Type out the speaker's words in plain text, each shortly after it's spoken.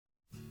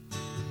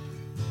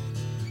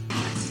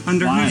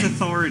Under whose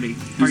authority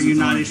are you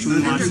not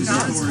issuing licenses?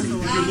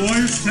 Your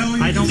lawyers tell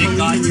you. I don't Did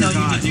God believe in your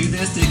tell you God. to do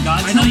this? Did God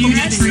tell you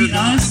to treat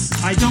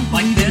us I don't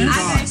like believe in your this?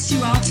 God. I've asked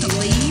you all to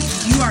leave.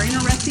 You are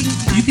interrupting.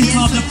 You can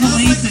call the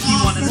police if you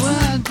want to. Well,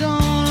 I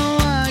don't know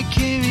why I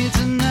came here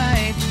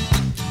tonight.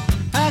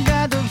 I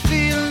got the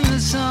feeling that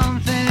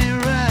something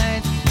ain't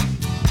right.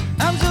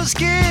 I'm so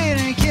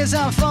scared in case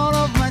I fall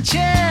off my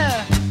chair.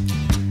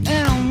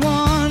 And I'm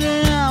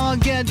wondering how I'll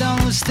get down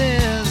the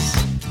stairs.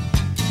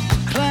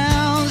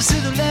 Clowns to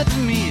the left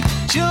of me,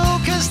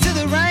 jokers to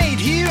the right.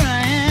 Here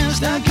I am,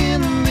 stuck in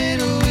the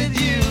middle with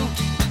you.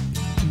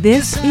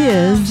 This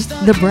is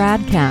the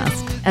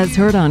Bradcast, as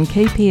heard on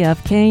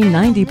KPFK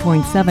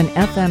 90.7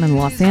 FM in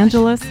Los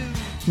Angeles,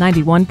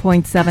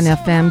 91.7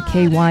 FM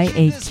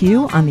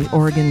KYAQ on the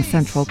Oregon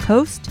Central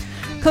Coast,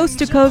 coast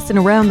to coast and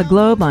around the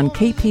globe on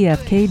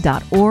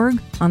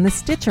kpfk.org, on the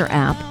Stitcher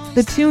app,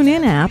 the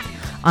TuneIn app,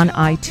 on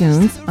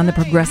iTunes, on the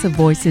Progressive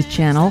Voices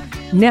channel,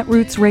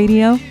 Netroots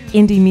Radio,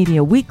 Indie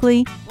Media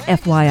Weekly,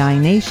 FYI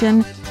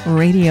Nation,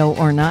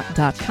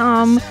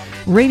 RadioOrNot.com,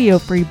 Radio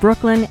Free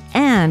Brooklyn,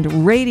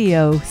 and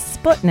Radio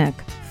Sputnik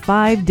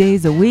 5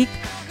 days a week,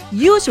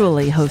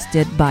 usually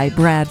hosted by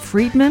Brad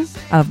Friedman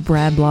of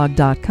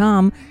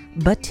BradBlog.com.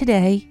 But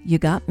today, you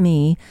got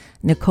me,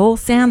 Nicole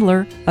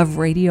Sandler of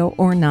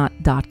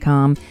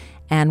RadioOrNot.com.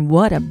 And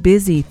what a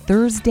busy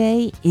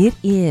Thursday it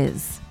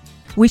is.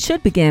 We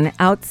should begin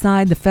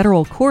outside the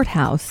federal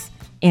courthouse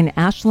in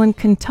Ashland,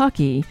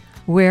 Kentucky,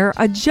 where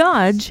a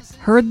judge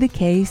heard the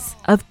case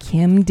of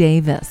Kim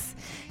Davis.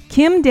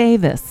 Kim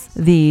Davis,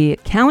 the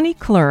county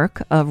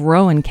clerk of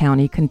Rowan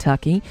County,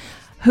 Kentucky,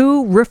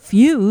 who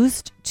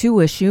refused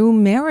to issue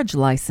marriage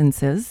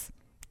licenses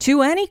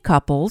to any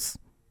couples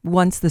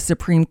once the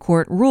Supreme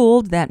Court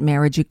ruled that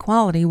marriage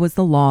equality was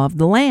the law of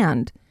the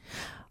land.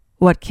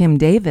 What Kim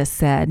Davis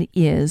said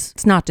is,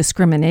 it's not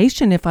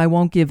discrimination if I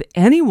won't give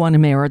anyone a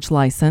marriage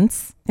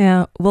license.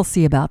 We'll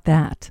see about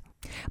that.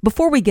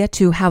 Before we get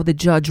to how the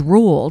judge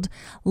ruled,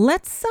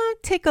 let's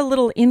take a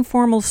little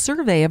informal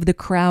survey of the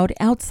crowd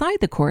outside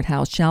the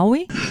courthouse, shall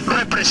we?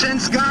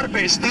 Represents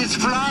garbage. This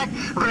flag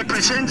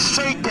represents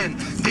Satan.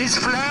 These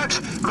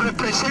flags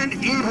represent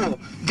evil.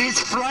 This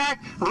flag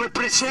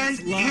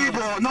represents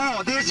evil.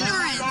 No, this is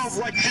love.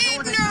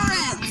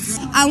 Ignorance.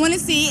 I want to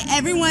see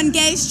everyone,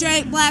 gay,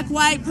 straight, black,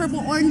 white, purple,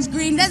 orange,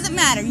 green, doesn't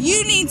matter.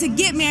 You need to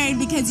get married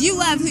because you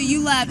love who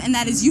you love, and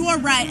that is your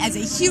right as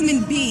a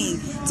human being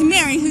to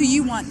marry who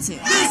you want to.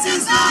 This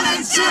is not a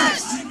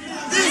church.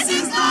 This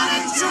is not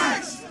a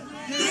church.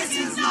 This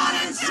is not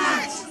a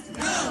church.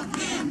 Go,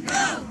 Kim,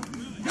 go.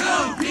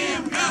 Go,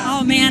 Kim, go.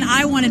 Oh man,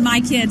 I wanted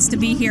my kids to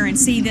be here and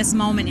see this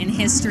moment in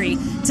history,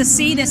 to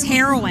see this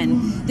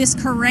heroine, this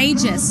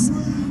courageous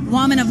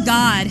woman of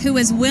God who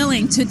is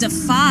willing to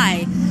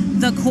defy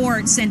the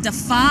courts and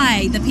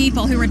defy the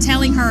people who are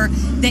telling her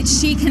that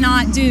she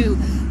cannot do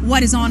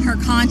what is on her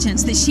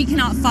conscience, that she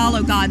cannot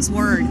follow God's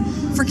word.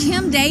 For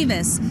Kim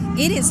Davis,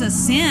 it is a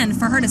sin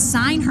for her to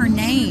sign her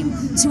name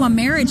to a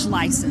marriage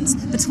license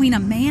between a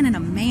man and a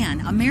man,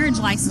 a marriage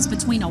license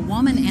between a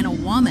woman and a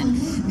woman.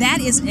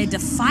 That is a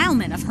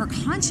defilement of her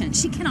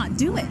conscience. She cannot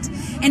do it.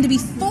 And to be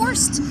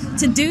forced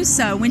to do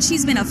so when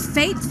she's been a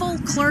faithful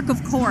clerk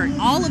of court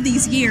all of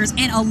these years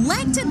and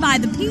elected by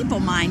the people,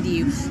 mind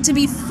you, to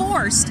be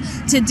forced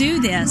to do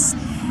this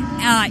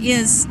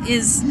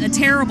is a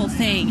terrible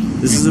thing.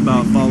 This is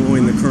about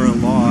following the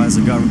current law as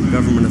a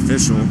government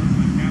official.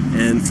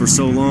 And for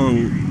so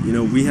long,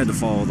 we had to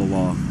follow the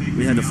law.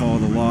 We had to follow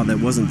the law that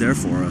wasn't there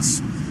for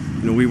us.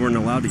 We weren't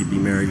allowed to be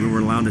married. We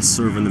weren't allowed to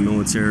serve in the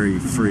military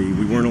free.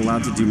 We weren't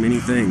allowed to do many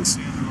things.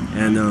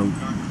 And,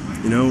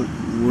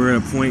 we're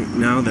at a point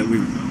now that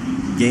we've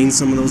gained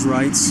some of those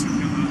rights.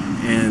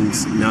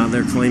 And now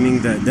they're claiming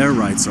that their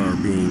rights are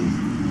being,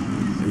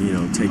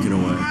 taken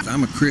away.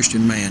 I'm a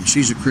Christian man.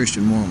 She's a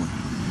Christian woman.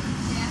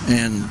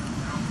 And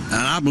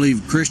I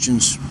believe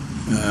Christians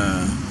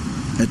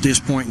at this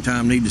point in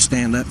time need to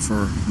stand up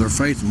for their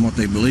faith and what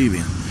they believe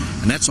in.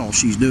 And that's all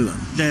she's doing.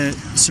 The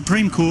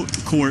Supreme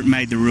Court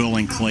made the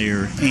ruling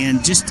clear,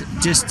 and just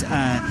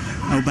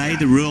obey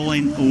the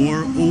ruling,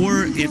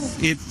 or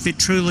if it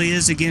truly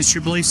is against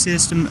your belief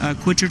system,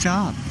 quit your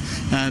job.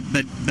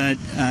 But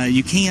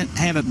you can't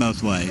have it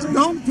both ways.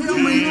 Don't tell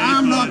me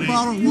I'm not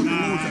following what the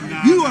Lord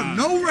said. You have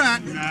no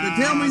right to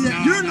tell me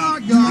that you're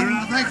not God.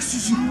 I think you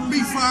should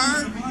be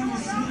fired.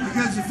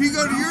 Because if you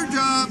go to your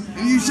job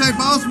and you say,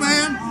 boss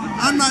man,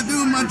 I'm not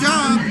doing my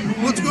job,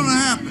 what's going to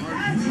happen?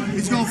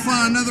 He's going to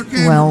find another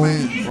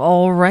cameraman.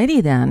 Well,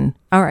 alrighty then.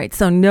 All right,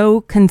 so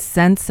no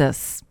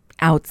consensus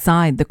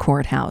outside the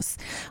courthouse.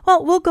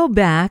 Well, we'll go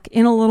back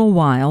in a little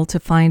while to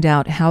find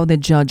out how the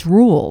judge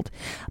ruled.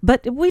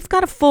 But we've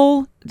got a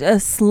full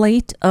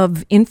slate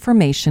of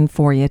information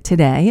for you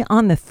today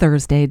on the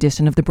Thursday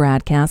edition of the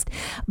Bradcast.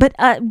 But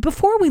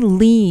before we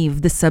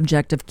leave the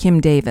subject of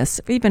Kim Davis,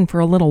 even for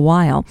a little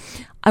while,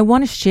 I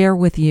want to share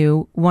with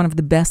you one of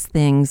the best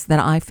things that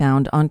I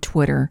found on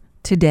Twitter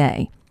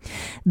today.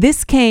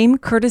 This came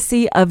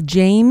courtesy of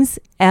James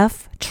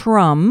F.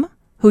 Trum,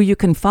 who you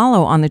can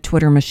follow on the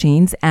Twitter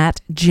machines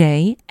at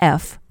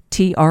JF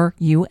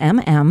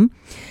Trumm.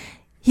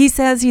 He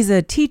says he's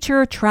a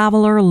teacher,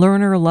 traveler,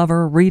 learner,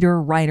 lover,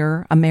 reader,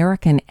 writer,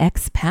 American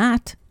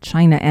expat,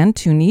 China and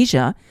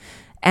Tunisia,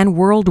 and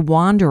world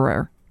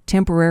wanderer,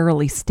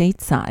 temporarily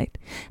stateside.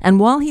 And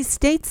while he's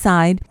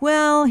stateside,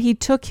 well, he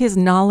took his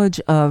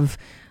knowledge of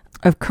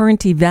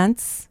current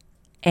events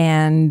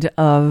and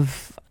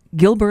of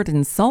Gilbert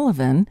and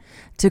Sullivan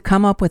to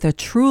come up with a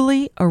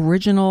truly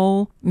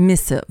original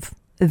missive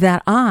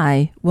that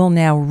I will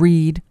now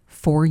read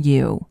for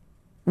you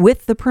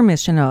with the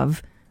permission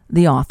of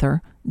the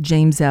author,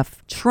 James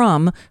F.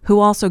 Trum, who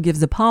also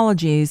gives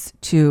apologies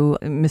to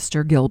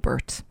Mr.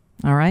 Gilbert.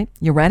 All right,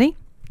 you ready?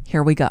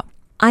 Here we go.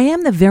 I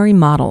am the very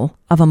model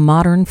of a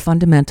modern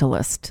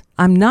fundamentalist.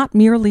 I'm not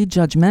merely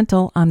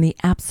judgmental, I'm the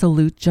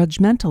absolute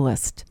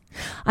judgmentalist.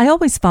 I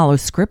always follow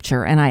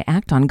scripture and I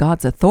act on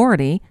God's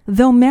authority,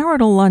 though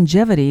marital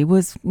longevity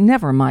was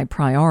never my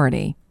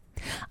priority.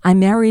 I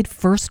married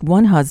first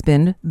one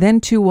husband, then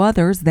two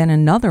others, then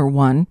another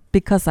one,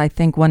 because I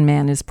think one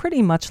man is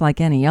pretty much like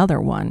any other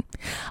one.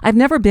 I've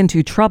never been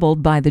too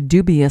troubled by the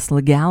dubious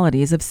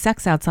legalities of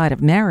sex outside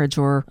of marriage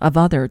or of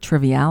other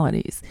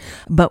trivialities.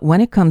 But when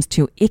it comes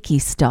to icky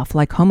stuff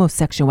like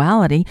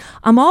homosexuality,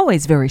 I'm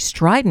always very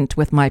strident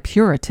with my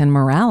Puritan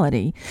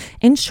morality.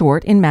 In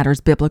short, in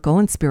matters biblical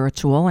and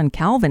spiritual and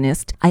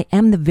Calvinist, I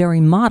am the very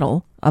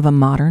model of a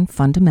modern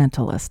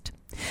fundamentalist.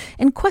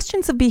 In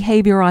questions of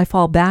behavior, I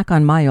fall back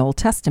on my Old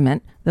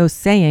Testament, though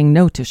saying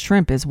no to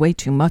shrimp is way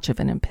too much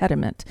of an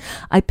impediment.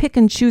 I pick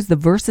and choose the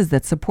verses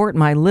that support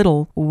my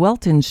little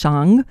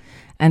Weltanschauung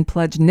and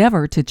pledge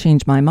never to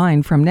change my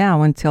mind from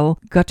now until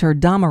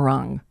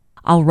Götterdämmerung.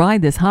 I'll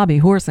ride this hobby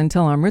horse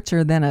until I'm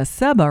richer than a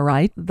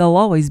Sebarite. There'll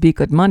always be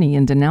good money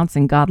in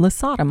denouncing godless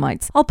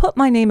sodomites. I'll put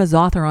my name as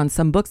author on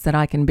some books that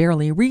I can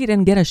barely read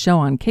and get a show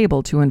on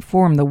cable to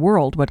inform the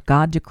world what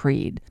God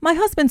decreed. My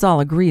husband's all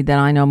agreed that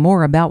I know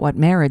more about what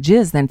marriage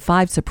is than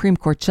 5 Supreme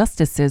Court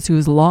justices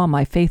whose law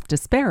my faith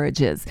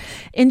disparages.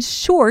 In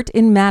short,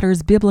 in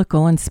matters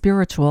biblical and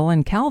spiritual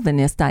and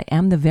Calvinist, I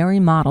am the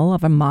very model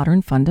of a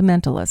modern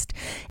fundamentalist.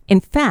 In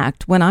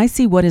fact, when I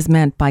see what is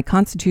meant by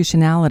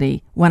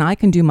constitutionality, when I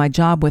can do my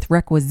job with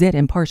requisite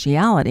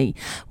impartiality,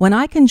 when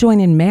I can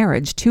join in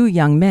marriage 2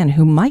 young men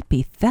who might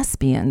be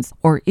thespians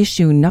or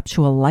issue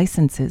nuptial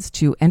licenses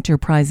to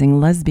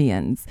enterprising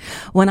lesbians,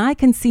 when I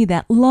can see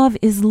that love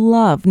is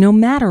love no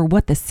matter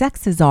what the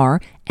sexes are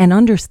and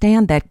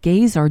understand that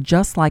gays are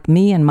just like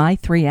me and my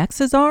 3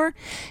 exes are,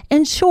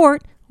 in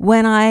short,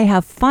 when I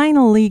have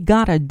finally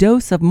got a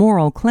dose of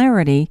moral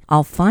clarity,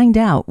 I'll find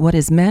out what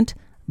is meant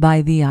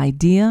by the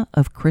idea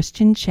of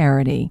Christian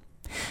charity.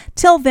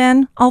 Till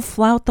then, I'll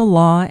flout the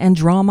law and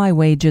draw my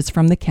wages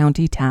from the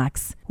county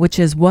tax, which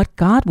is what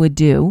God would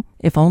do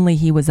if only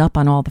he was up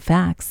on all the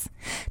facts.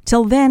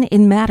 Till then,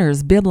 in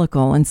matters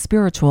biblical and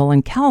spiritual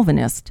and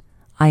Calvinist,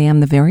 I am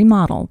the very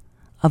model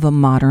of a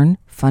modern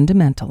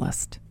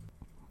fundamentalist.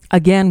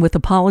 Again, with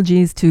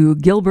apologies to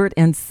Gilbert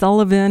and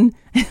Sullivan,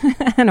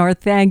 and our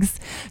thanks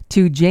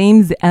to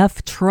James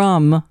F.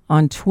 Trum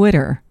on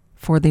Twitter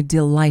for the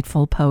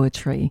delightful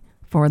poetry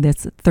for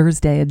this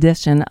Thursday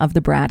edition of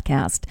the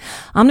Bradcast.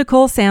 I'm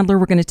Nicole Sandler.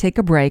 We're going to take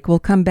a break. We'll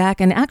come back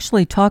and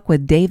actually talk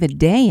with David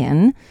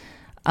Dayen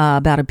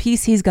about a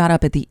piece he's got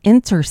up at The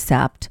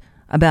Intercept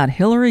about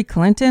Hillary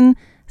Clinton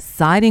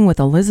siding with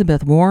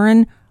Elizabeth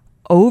Warren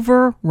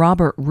over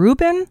Robert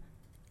Rubin.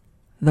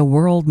 The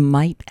world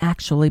might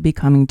actually be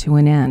coming to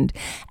an end.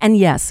 And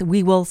yes,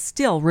 we will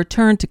still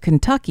return to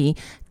Kentucky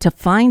to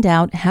find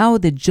out how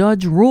the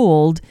judge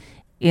ruled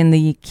in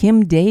the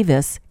Kim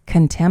Davis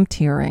contempt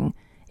hearing.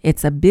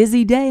 It's a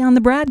busy day on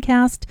the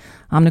Bradcast.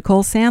 I'm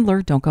Nicole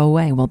Sandler. Don't go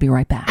away. We'll be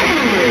right back.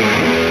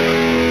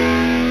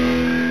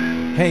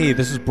 Hey,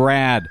 this is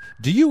Brad.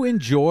 Do you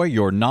enjoy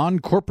your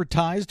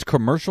non-corporatized,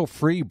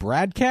 commercial-free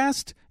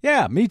Bradcast?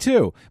 Yeah, me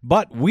too.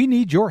 But we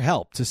need your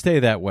help to stay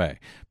that way.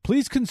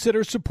 Please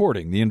consider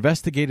supporting the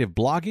investigative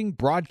blogging,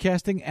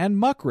 broadcasting, and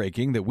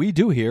muckraking that we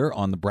do here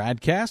on the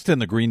Bradcast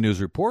and the Green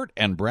News Report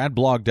and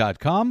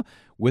bradblog.com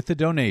with a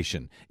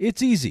donation.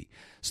 It's easy.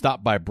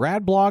 Stop by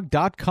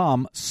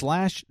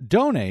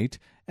bradblog.com/donate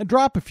and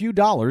drop a few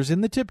dollars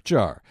in the tip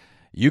jar.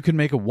 You can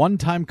make a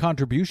one-time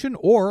contribution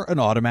or an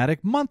automatic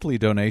monthly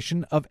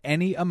donation of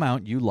any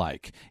amount you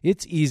like.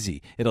 It's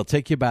easy. It'll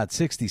take you about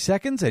 60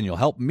 seconds, and you'll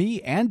help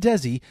me and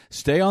Desi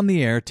stay on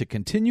the air to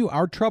continue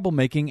our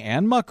troublemaking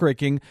and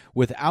muckraking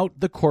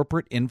without the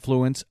corporate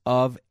influence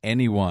of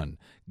anyone.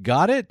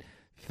 Got it?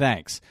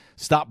 Thanks.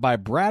 Stop by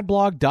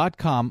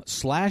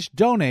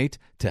bradblog.com/donate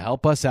to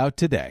help us out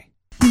today.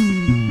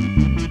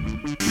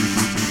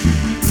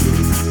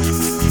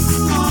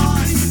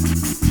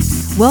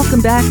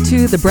 Welcome back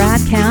to the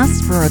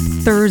Bradcast for a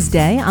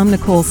Thursday. I'm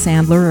Nicole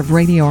Sandler of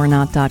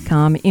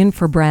RadioOrNot.com in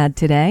for Brad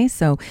today,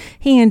 so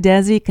he and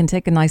Desi can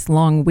take a nice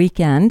long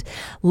weekend.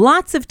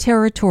 Lots of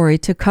territory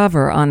to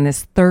cover on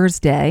this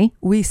Thursday.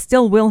 We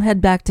still will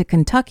head back to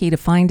Kentucky to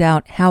find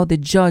out how the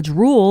judge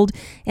ruled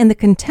in the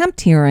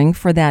contempt hearing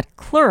for that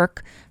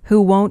clerk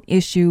who won't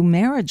issue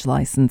marriage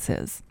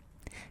licenses.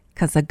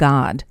 'Cause of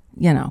God,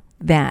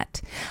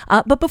 that.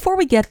 But before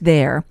we get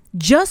there,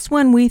 just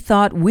when we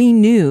thought we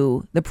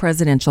knew the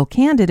presidential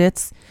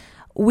candidates,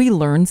 we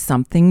learned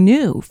something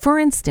new. For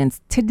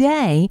instance,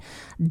 today,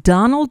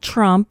 Donald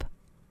Trump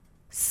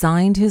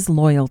signed his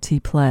loyalty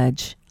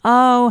pledge.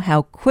 Oh,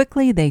 how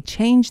quickly they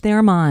changed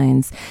their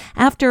minds.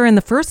 After, in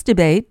the first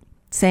debate,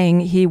 saying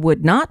he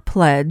would not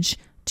pledge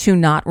to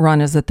not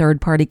run as a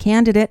third-party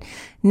candidate,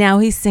 now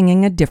he's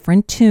singing a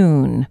different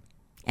tune.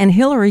 And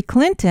Hillary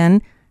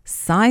Clinton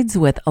sides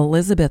with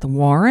Elizabeth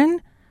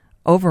Warren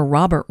over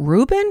Robert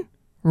Rubin?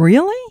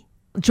 Really?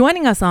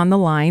 Joining us on the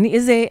line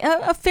is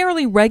a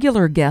fairly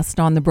regular guest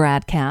on the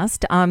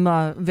Bradcast. I'm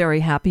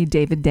very happy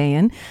David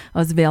Dayen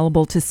was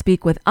available to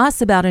speak with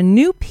us about a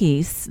new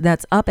piece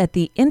that's up at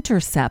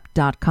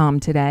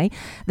theintercept.com today.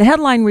 The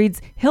headline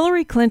reads,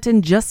 Hillary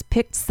Clinton just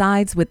picked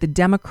sides with the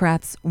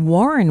Democrats'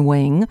 Warren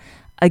wing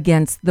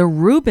against the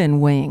Rubin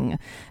wing.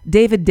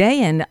 David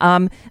Dayen,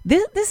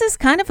 this is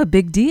kind of a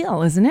big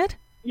deal, isn't it?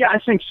 Yeah, I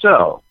think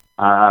so.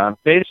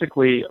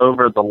 Basically,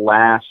 over the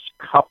last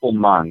couple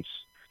months,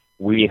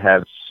 we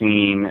have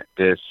seen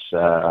this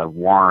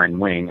Warren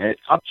wing,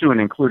 up to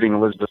and including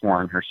Elizabeth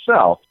Warren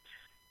herself,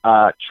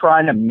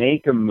 trying to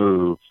make a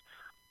move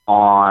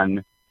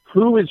on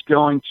who is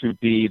going to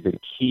be the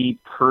key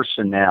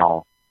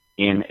personnel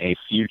in a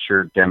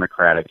future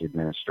Democratic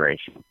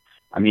administration.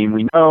 I mean,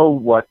 we know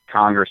what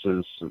Congress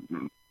is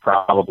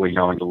probably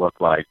going to look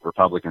like.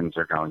 Republicans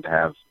are going to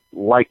have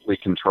likely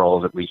control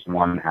of at least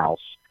one house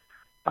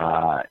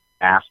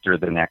after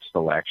the next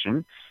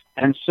election.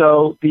 And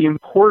so the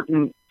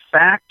important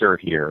factor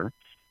here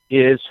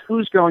is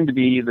who's going to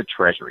be the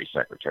Treasury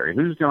Secretary,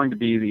 who's going to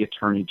be the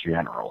Attorney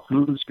General,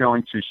 who's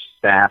going to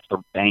staff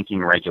the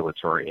banking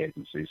regulatory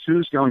agencies,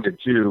 who's going to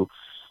do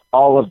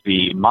all of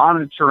the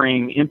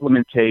monitoring,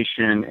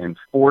 implementation,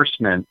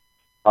 enforcement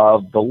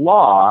of the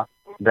law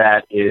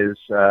that is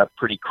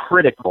pretty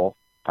critical,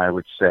 I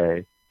would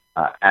say,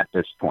 at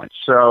this point.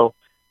 So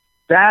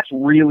that's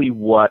really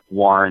what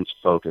Warren's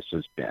focus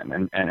has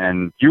been.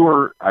 And you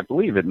were, I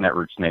believe, at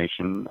Netroots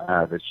Nation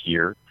this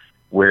year,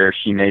 where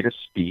she made a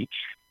speech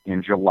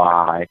in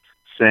July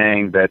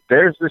saying that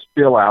there's this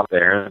bill out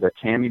there that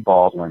Tammy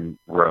Baldwin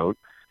wrote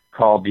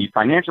called the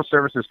Financial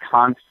Services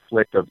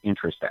Conflict of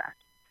Interest Act.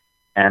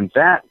 And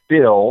that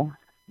bill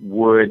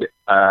would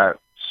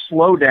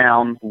slow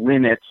down,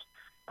 limit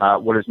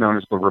what is known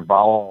as the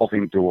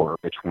revolving door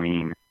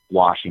between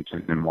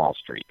Washington and Wall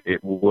Street.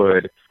 It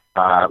would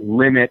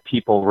limit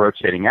people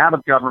rotating out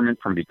of government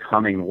from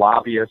becoming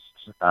lobbyists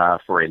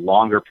for a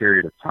longer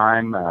period of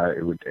time.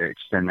 It would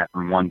extend that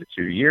from 1 to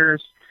 2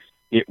 years.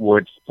 It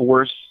would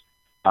force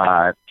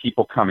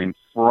people coming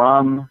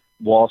from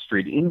Wall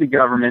Street into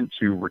government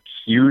to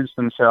recuse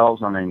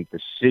themselves on any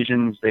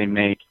decisions they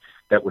make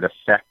that would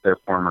affect their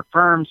former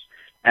firms.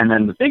 And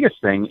then the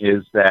biggest thing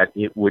is that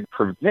it would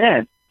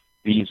prevent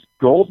these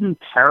golden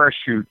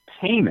parachute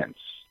payments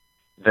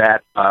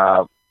that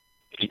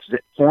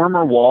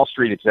former Wall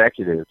Street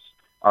executives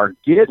are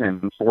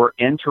given for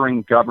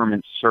entering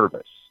government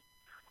service,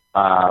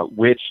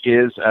 which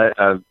is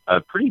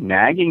a pretty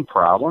nagging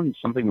problem,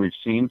 something we've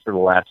seen for the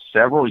last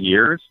several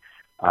years.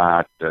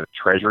 The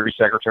Treasury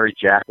Secretary,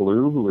 Jack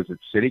Lew, who was at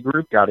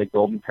Citigroup, got a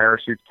golden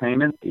parachute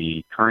payment.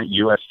 The current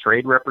U.S.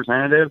 Trade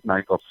Representative,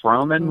 Michael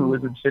Froman, who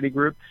was at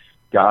Citigroup,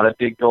 got a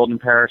big golden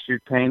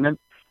parachute payment.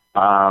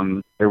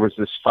 There was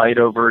this fight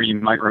over, you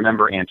might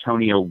remember,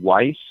 Antonio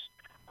Weiss,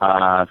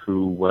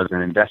 who was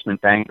an investment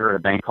banker at a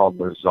bank called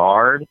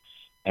Lazard,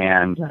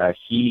 and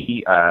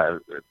he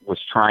was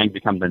trying to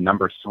become the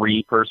number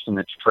 3 person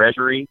at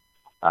Treasury.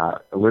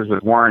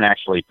 Elizabeth Warren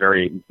actually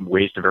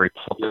waged a very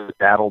public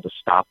battle to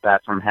stop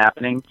that from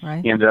happening.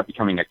 Right. He ended up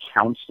becoming a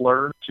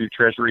counselor to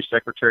Treasury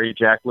Secretary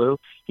Jack Lew.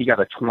 He got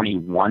a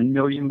 $21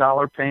 million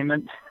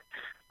payment.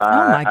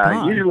 Oh my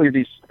God.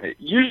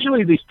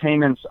 Usually these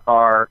payments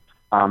are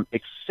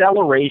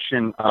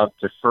acceleration of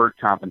deferred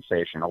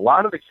compensation. A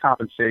lot of the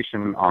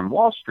compensation on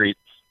Wall Street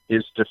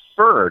is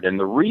deferred, and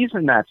the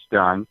reason that's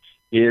done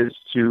is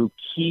to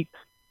keep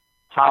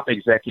top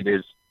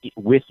executives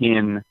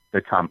within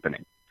the company,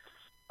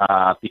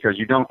 because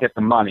you don't get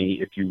the money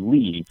if you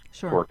leave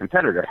for a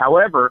competitor.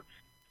 However,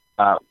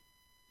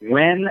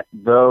 when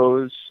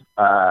those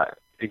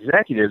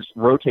executives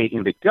rotate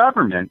into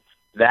government,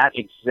 that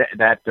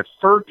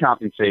deferred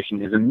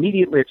compensation is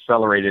immediately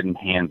accelerated and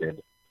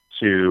handed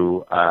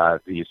to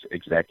these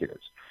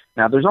executives.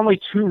 Now, there's only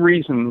 2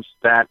 reasons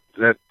there's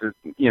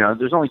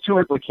only 2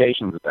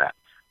 implications of that.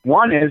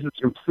 One is it's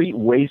a complete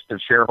waste of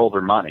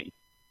shareholder money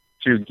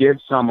to give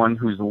someone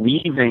who's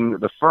leaving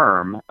the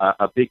firm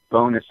a big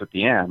bonus at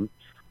the end,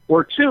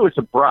 or 2, it's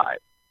a bribe.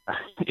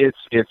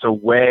 It's a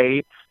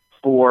way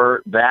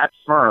for that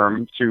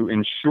firm to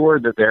ensure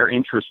that their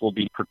interests will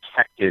be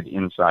protected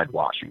inside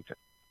Washington.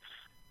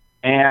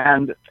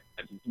 And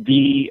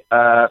the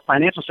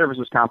Financial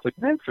Services Conflict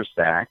of Interest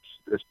Act,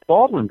 this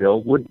Baldwin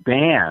bill, would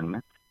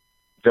ban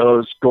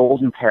those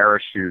golden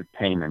parachute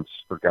payments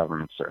for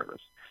government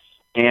service.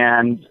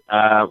 And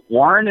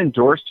Warren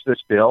endorsed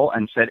this bill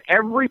and said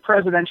every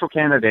presidential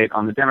candidate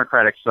on the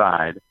Democratic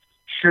side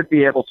should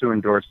be able to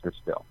endorse this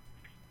bill.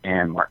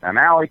 And Martin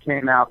O'Malley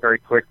came out very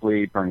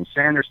quickly. Bernie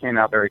Sanders came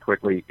out very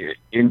quickly,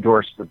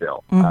 endorsed the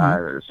bill.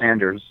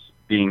 Sanders,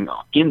 being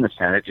in the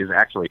Senate, is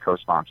actually a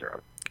co-sponsor of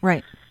it.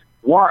 Right.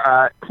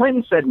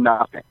 Clinton said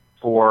nothing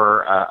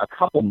for a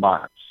couple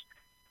months.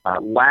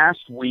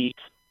 Last week,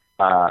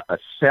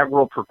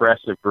 several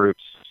progressive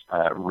groups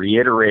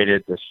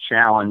reiterated this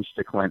challenge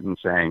to Clinton,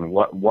 saying,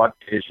 what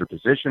is your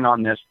position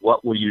on this?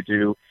 What will you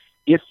do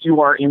if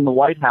you are in the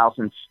White House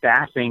and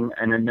staffing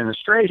an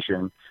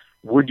administration?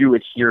 Would you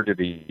adhere to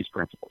these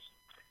principles?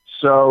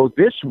 So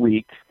this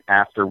week,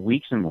 after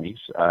weeks and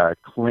weeks,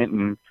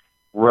 Clinton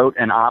wrote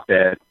an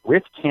op-ed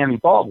with Tammy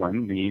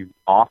Baldwin, the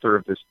author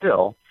of this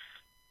bill,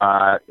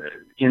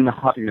 in the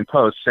Huffington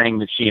Post, saying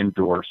that she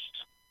endorsed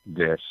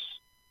this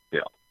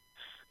bill.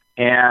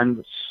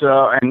 And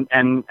so,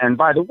 and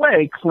by the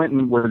way,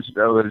 Clinton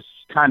was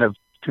kind of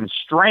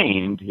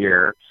constrained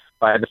here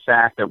by the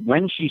fact that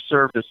when she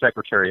served as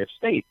Secretary of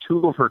State,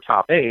 two of her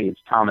top aides,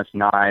 Thomas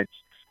Nides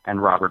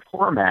and Robert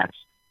Hormats,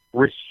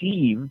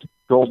 received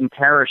golden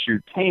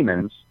parachute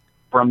payments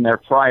from their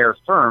prior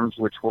firms,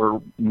 which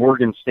were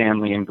Morgan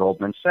Stanley and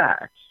Goldman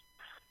Sachs.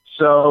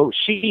 So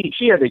she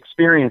had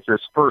experienced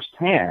this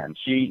firsthand.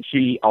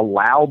 She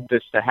allowed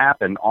this to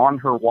happen on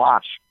her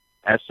watch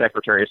as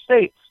Secretary of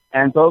State,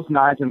 and both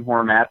Nides and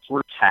Hormats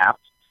were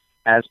tapped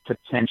as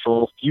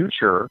potential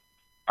future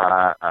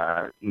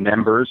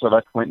members of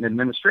a Clinton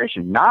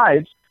administration.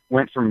 Nides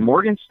went from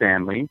Morgan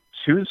Stanley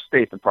to the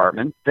State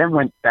Department, then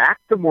went back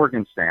to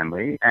Morgan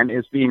Stanley, and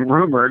is being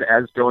rumored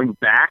as going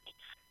back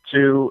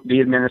to the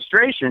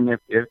administration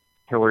if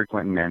Hillary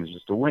Clinton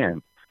manages to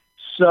win.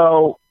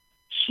 So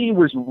she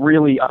was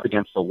really up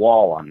against the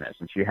wall on this,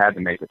 and she had to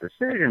make a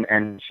decision,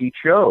 and she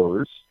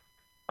chose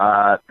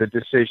the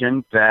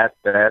decision that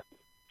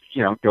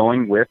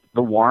going with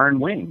the Warren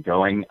wing,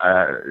 going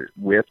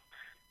with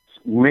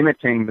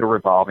limiting the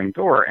revolving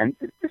door. And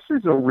this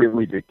is a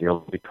really big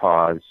deal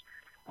because,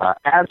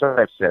 as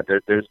I've said,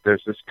 there's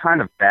this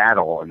kind of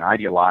battle, an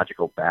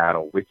ideological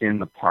battle within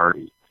the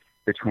party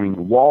between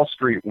the Wall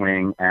Street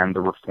wing and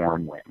the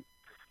Reform wing.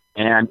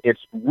 And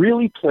it's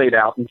really played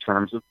out in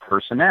terms of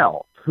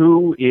personnel.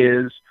 Who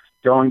is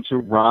going to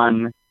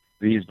run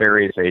these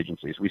various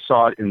agencies? We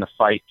saw it in the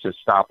fight to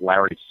stop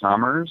Larry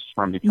Summers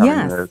from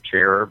becoming the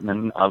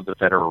chairman of the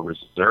Federal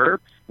Reserve.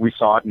 We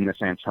saw it in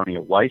this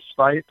Antonia Weiss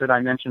fight that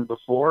I mentioned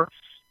before.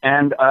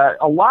 And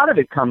a lot of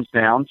it comes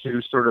down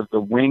to sort of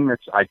the wing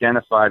that's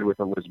identified with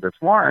Elizabeth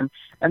Warren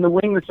and the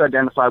wing that's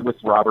identified with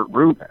Robert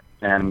Rubin.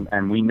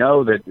 And we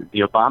know that the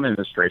Obama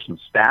administration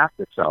staffed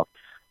itself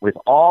with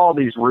all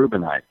these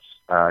Rubinites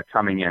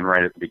coming in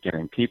right at the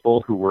beginning,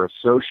 people who were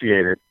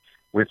associated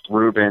with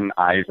Rubin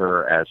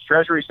either as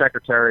Treasury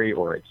Secretary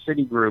or at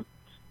Citigroup.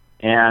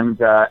 And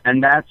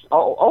that's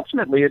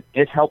ultimately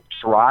it helped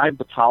drive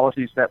the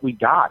policies that we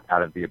got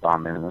out of the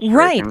Obama administration,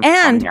 right,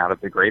 and coming out of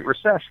the Great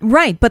Recession.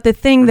 Right, but the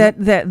thing that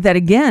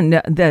again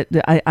that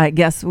I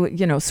guess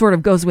sort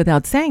of goes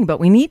without saying, but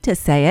we need to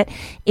say it,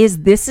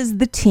 is this is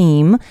the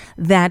team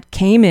that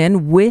came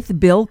in with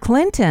Bill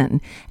Clinton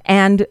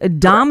and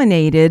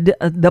dominated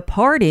the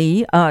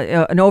party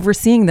and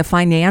overseeing the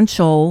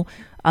financial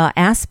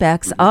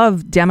aspects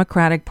of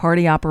Democratic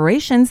Party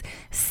operations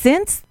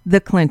since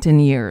the Clinton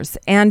years.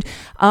 And,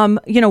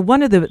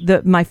 one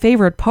of my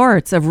favorite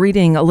parts of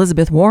reading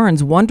Elizabeth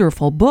Warren's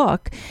wonderful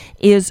book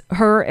is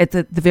her, at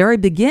the very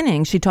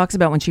beginning, she talks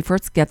about when she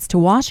first gets to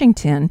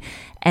Washington,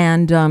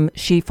 and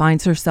she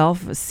finds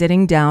herself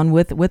sitting down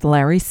with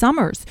Larry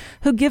Summers,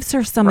 who gives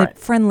her some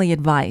friendly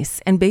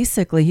advice. And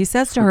basically, he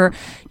says to her,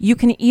 you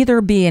can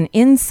either be an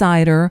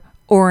insider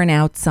or an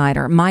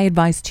outsider. My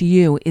advice to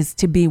you is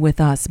to be with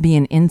us, be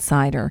an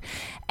insider.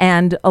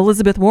 And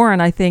Elizabeth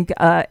Warren, I think,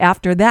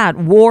 after that,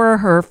 wore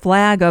her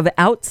flag of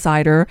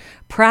outsider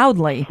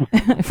proudly,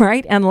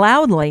 right, and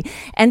loudly.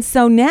 And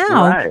so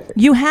now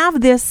you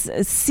have this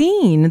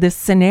scene, this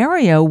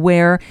scenario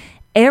where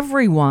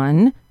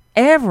everyone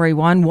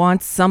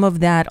wants some of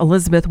that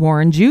Elizabeth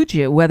Warren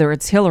juju, whether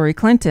it's Hillary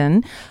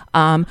Clinton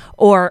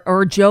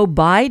or Joe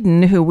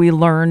Biden, who we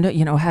learned,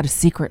 had a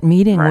secret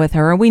meeting with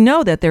her. And we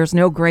know that there's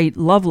no great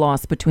love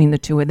loss between the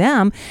two of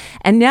them.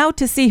 And now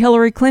to see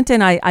Hillary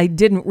Clinton, I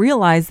didn't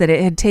realize that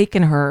it had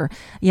taken her,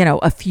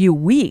 a few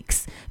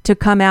weeks to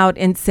come out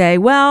and say,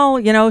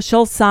 well,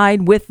 she'll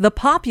side with the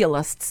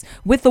populists,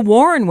 with the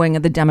Warren wing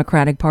of the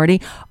Democratic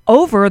Party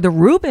over the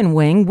Rubin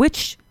wing,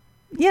 which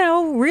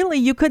really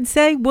you could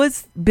say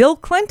was Bill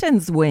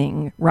Clinton's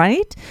wing,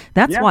 right?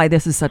 That's why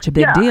this is such a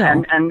big deal.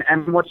 And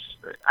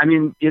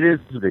it is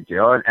a big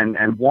deal.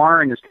 And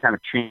Warren is kind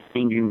of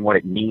changing what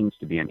it means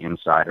to be an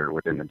insider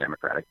within the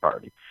Democratic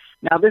Party.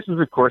 Now, this is,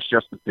 of course,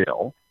 just a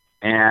bill.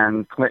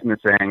 And Clinton is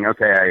saying,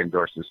 okay, I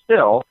endorse this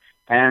bill.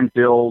 And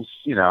bills,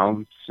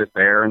 sit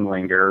there and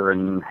linger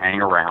and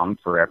hang around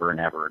forever and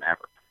ever and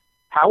ever.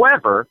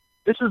 However,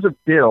 this is a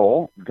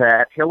bill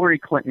that Hillary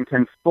Clinton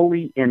can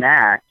fully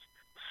enact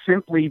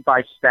simply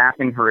by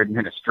staffing her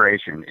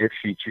administration if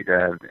she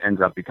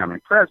ends up becoming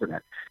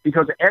president,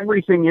 because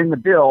everything in the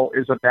bill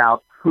is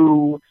about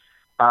who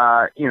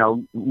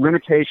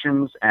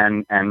limitations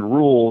and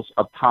rules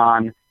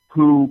upon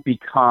who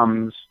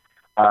becomes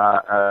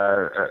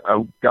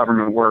a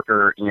government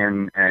worker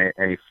in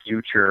a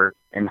future,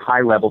 in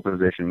high-level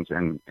positions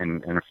in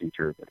a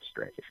future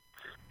administration.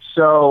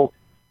 So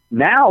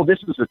now this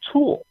is a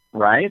tool,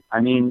 right? I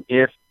mean,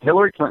 if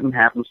Hillary Clinton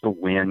happens to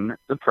win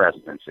the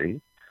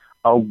presidency,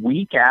 a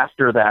week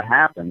after that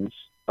happens,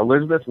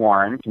 Elizabeth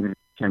Warren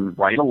can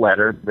write a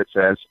letter that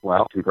says,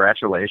 well,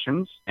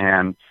 congratulations,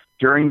 and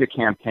during the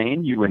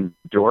campaign you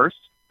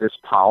endorsed this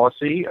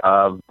policy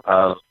of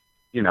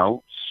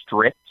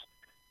strict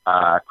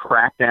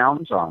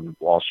crackdowns on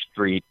Wall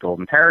Street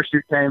golden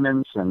parachute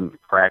payments and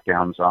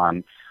crackdowns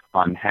on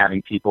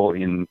having people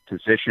in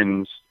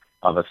positions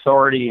of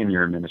authority in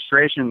your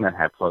administration that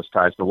have close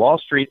ties to Wall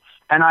Street,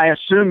 and I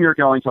assume you're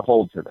going to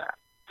hold to that.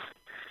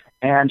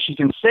 And she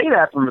can say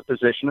that from a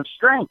position of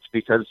strength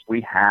because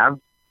we have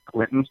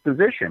Clinton's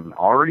position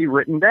already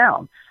written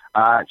down.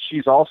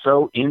 She's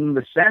also in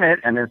the Senate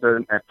and is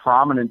a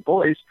prominent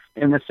voice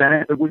in the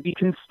Senate that would be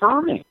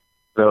confirming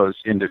those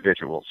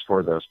individuals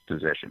for those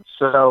positions.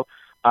 So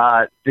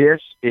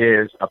this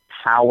is a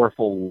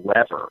powerful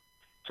lever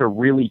to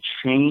really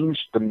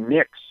change the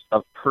mix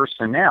of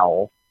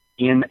personnel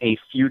in a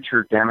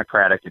future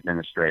Democratic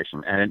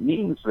administration. And it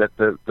means that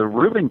the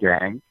Rubin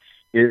gang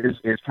is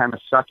kind of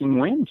sucking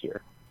wind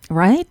here.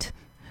 Right.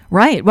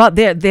 Right. Well,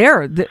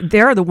 they're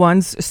the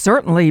ones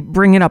certainly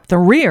bringing up the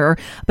rear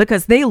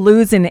because they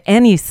lose in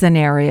any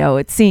scenario,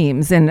 it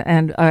seems.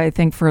 And I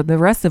think for the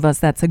rest of us,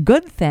 that's a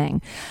good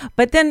thing.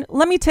 But then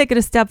let me take it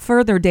a step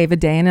further, David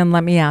Dayen, and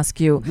let me ask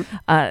you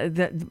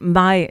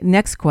my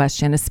next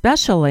question,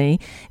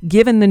 especially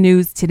given the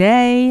news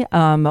today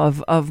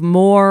of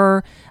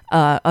more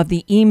of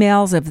the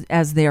emails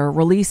as they're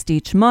released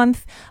each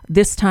month.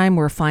 This time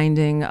we're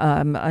finding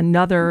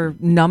another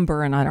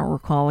number, and I don't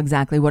recall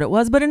exactly what it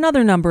was, but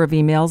another number of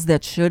emails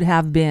that should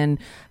have been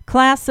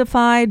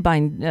classified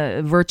by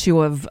virtue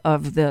of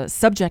the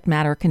subject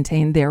matter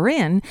contained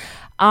therein.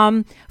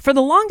 For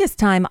the longest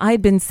time,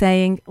 I'd been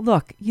saying,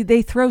 look,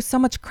 they throw so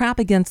much crap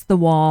against the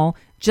wall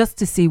just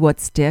to see what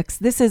sticks.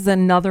 This is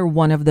another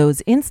one of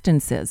those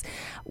instances.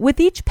 With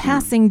each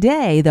passing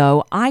day,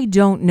 though, I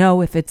don't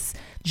know if it's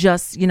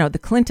just, the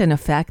Clinton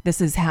effect. This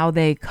is how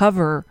they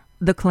cover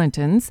the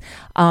Clintons.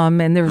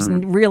 And there's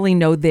really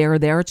no there.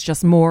 It's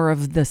just more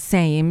of the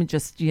same,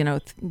 just,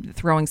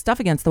 throwing stuff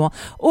against the wall.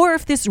 Or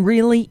if this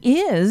really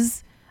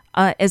is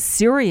as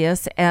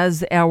serious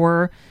as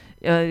our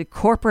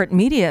corporate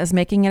media is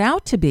making it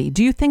out to be.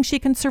 Do you think she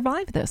can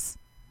survive this?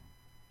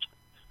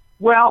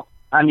 Well,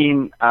 I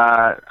mean,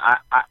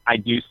 I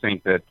do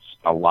think that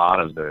a lot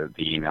of the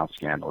email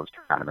scandal is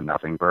kind of a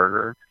nothing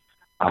burger.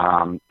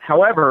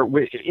 However,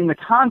 in the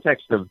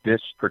context of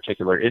this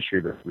particular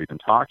issue that we've been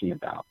talking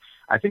about,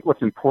 I think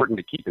what's important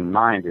to keep in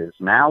mind is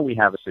now we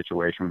have a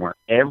situation where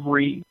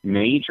every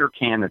major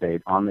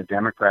candidate on the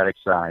Democratic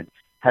side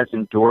has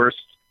endorsed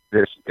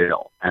this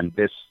bill and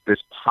this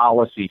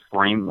policy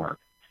framework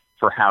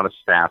for how to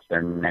staff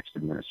their next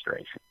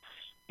administration.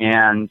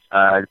 And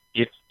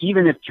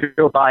even if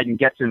Joe Biden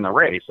gets in the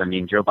race, I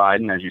mean, Joe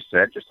Biden, as you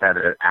said, just had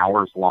an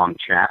hours-long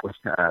chat with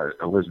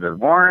Elizabeth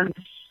Warren.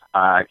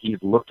 He's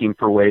looking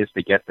for ways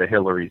to get to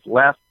Hillary's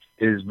left.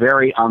 It is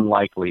very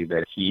unlikely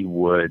that he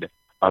would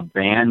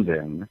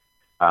abandon,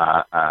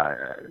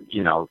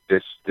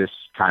 this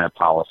kind of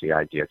policy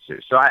idea too.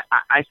 So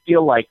I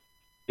feel like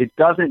it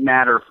doesn't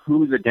matter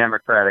who the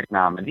Democratic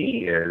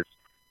nominee is.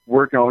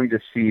 We're going to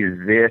see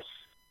this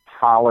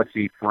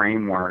policy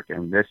framework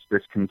and this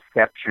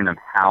conception of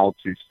how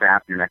to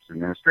staff your next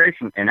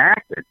administration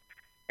enacted.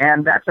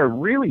 And that's a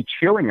really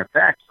chilling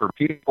effect for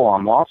people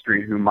on Wall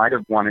Street who might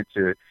have wanted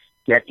to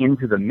get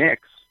into the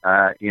mix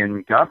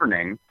in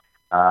governing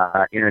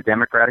in a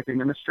Democratic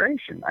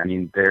administration. I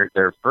mean,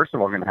 they're first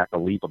of all going to have to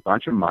leave a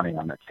bunch of money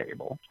on the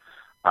table.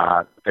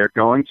 They're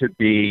going to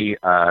be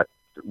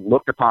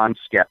looked upon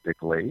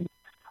skeptically.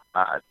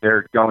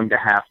 They're going to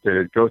have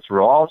to go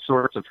through all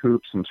sorts of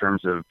hoops in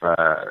terms of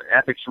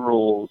ethics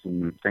rules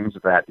and things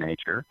of that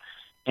nature.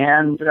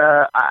 And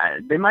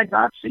they might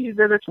not see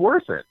that it's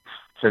worth it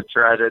to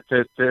try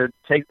to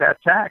take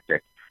that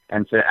tactic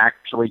and to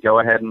actually go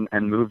ahead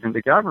and move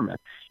into government.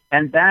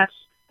 And that's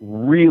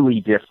really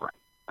different.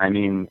 I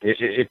mean,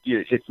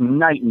 it's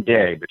night and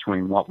day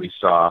between what we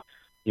saw,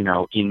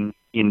 in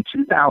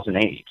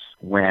 2008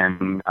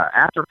 when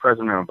after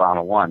President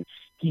Obama won,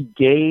 he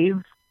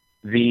gave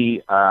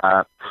the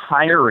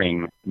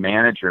hiring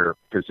manager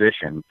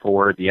position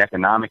for the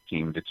economic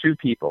team to two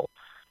people.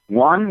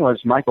 One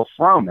was Michael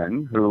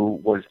Froman, who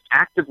was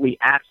actively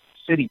at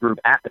Citigroup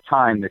at the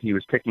time that he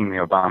was picking the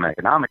Obama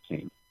economic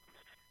team,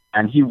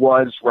 and he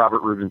was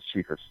Robert Rubin's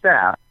chief of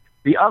staff.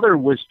 The other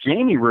was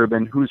Jamie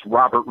Rubin, who's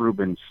Robert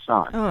Rubin's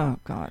son. Oh,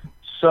 God.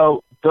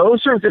 So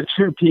those are the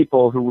two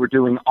people who were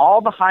doing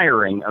all the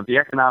hiring of the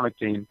economic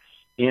team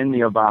in the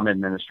Obama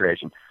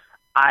administration.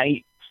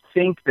 I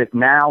think that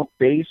now,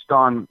 based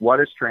on what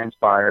has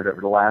transpired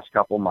over the last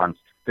couple months,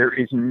 there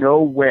is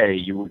no way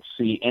you would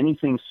see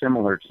anything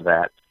similar to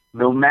that,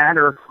 no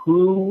matter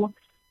who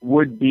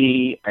would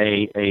be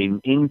an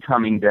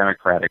incoming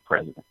Democratic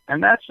president.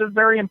 And that's a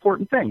very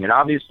important thing. And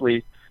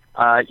obviously,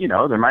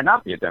 there might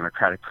not be a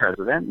Democratic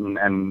president,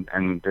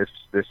 and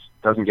this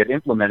doesn't get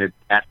implemented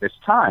at this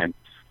time.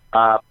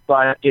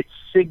 But it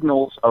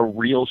signals a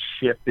real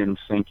shift in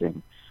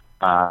thinking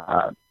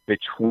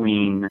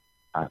between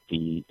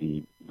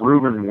the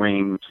Rubin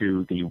wing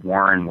to the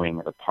Warren wing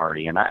of the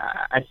party. And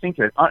I think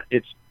that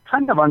it's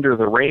kind of under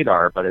the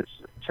radar, but it's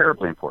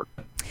terribly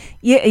important.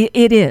 Yeah,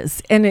 it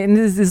is. And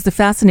this is a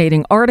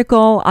fascinating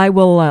article. I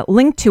will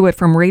link to it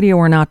from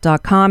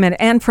radioornot.com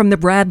and from the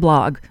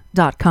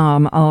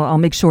bradblog.com. I'll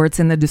make sure it's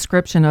in the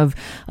description of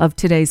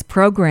today's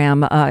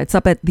program. It's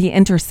up at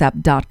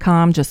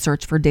theintercept.com. Just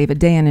search for David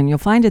Dayen and you'll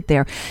find it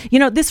there.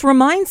 This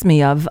reminds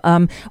me of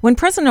when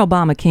President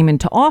Obama came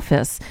into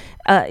office,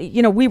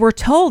 we were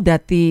told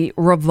that the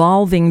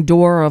revolving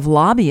door of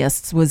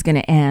lobbyists was going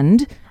to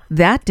end.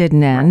 That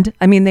didn't end.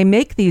 I mean, they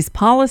make these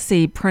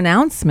policy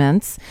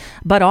pronouncements,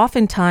 but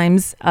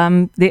oftentimes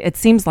it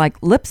seems like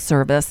lip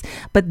service.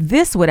 But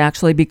this would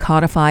actually be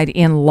codified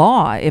in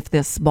law if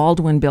this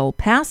Baldwin bill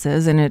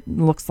passes, and it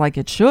looks like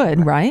it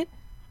should, right?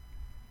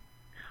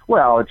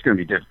 Well, it's going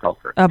to be difficult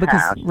for it to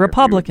because pass.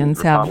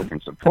 Republicans have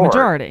the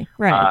majority,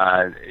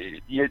 right?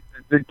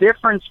 The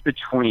difference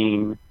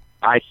between,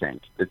 I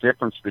think,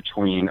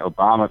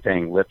 Obama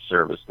paying lip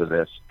service to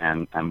this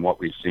and what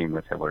we've seen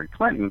with Hillary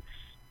Clinton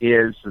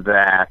is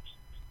that,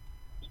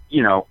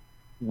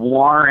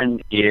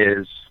 Warren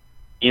is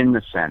in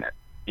the Senate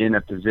in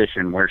a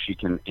position where she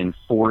can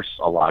enforce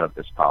a lot of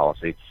this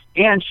policy,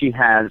 and she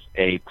has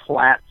a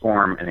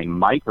platform and a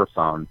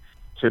microphone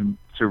to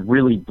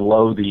really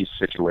blow these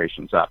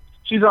situations up.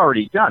 She's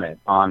already done it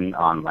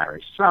on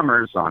Larry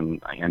Summers,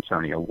 on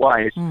Antonia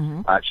Weiss.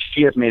 Mm-hmm.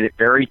 She has made it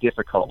very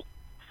difficult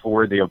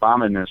for the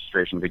Obama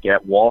administration to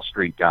get Wall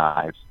Street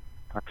guys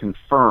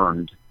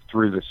confirmed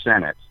through the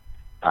Senate.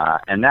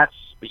 And that's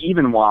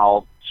even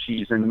while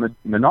she's in the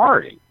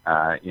minority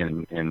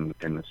in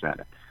the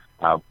Senate.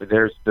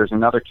 There's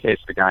another case,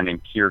 a guy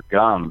named Keir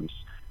Gums,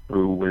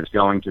 who was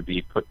going to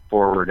be put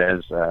forward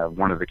as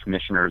one of the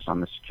commissioners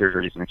on the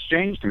Securities and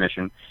Exchange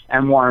Commission,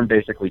 and Warren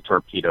basically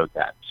torpedoed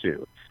that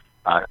too,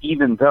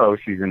 even though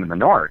she's in the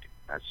minority.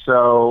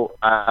 So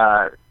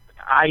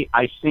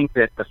I think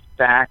that the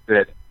fact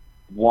that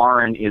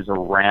Warren is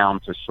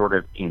around to sort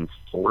of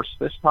enforce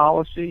this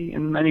policy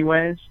in many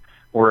ways,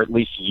 or at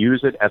least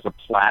use it as a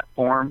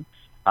platform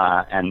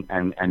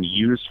and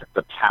use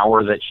the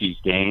power that she's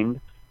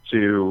gained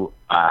to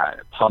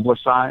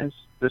publicize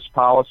this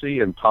policy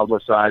and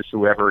publicize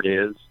whoever it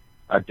is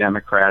a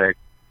Democratic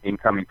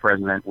incoming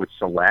president would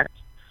select,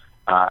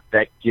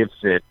 that gives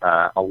it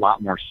a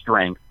lot more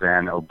strength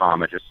than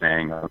Obama just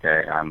saying,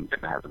 okay, I'm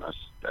going to have the most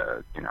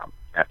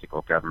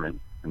ethical government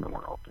in the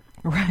world.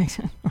 Right.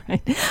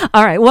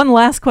 All right. One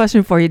last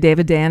question for you,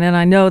 David Dayen. And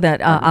I know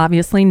that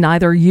obviously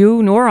neither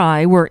you nor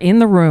I were in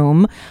the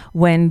room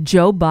when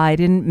Joe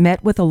Biden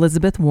met with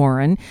Elizabeth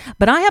Warren,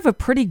 but I have a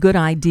pretty good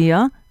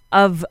idea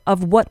of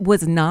what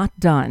was not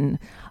done.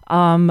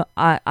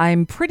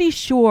 I'm pretty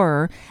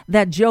sure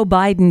that Joe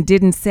Biden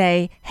didn't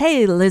say,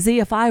 hey, Lizzie,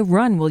 if I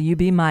run, will you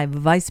be my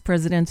vice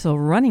presidential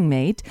running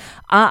mate?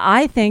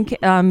 I think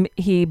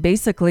he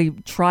basically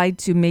tried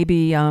to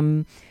maybe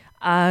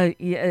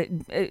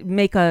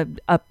make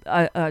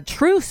a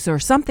truce or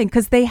something,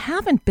 because they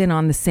haven't been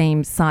on the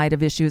same side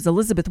of issues.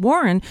 Elizabeth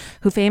Warren,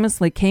 who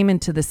famously came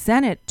into the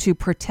Senate to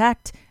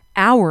protect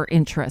our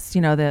interests,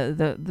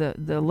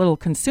 the little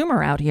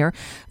consumer out here.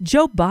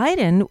 Joe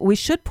Biden, we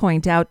should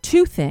point out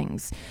two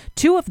things.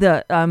 Two of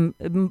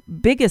the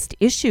biggest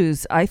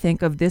issues, I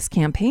think, of this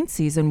campaign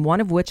season,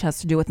 one of which has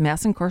to do with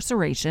mass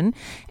incarceration.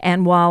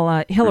 And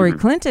while Hillary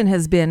Clinton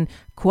has been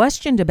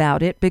questioned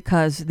about it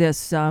because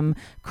this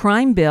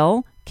crime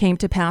bill came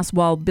to pass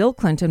while Bill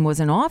Clinton was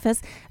in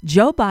office,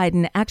 Joe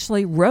Biden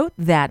actually wrote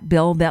that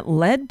bill that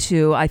led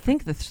to, I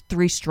think, the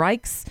three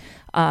strikes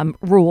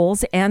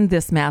rules and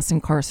this mass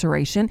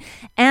incarceration.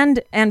 And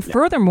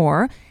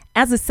furthermore,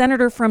 as a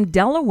senator from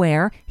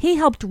Delaware, he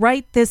helped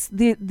write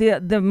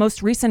the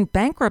most recent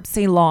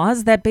bankruptcy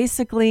laws that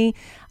basically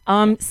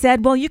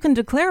said, well, you can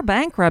declare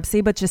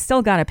bankruptcy, but you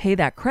still got to pay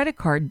that credit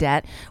card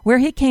debt, where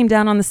he came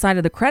down on the side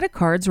of the credit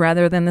cards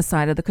rather than the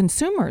side of the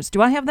consumers.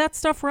 Do I have that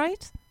stuff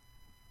right?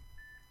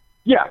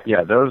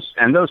 Yeah.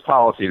 Those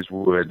policies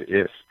would,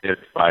 if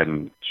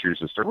Biden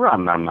chooses to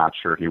run, I'm not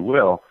sure he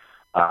will.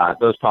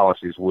 Those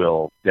policies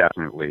will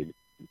definitely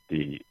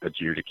be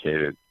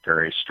adjudicated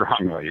very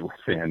strongly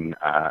within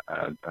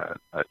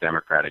a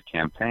Democratic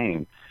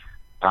campaign.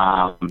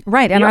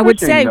 Right, and I would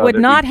say would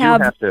not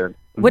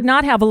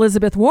have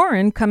Elizabeth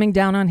Warren coming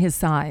down on his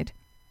side.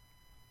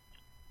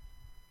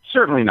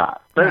 Certainly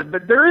not.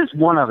 But there is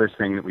one other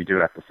thing that we do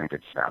have to think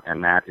about,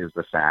 and that is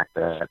the fact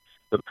that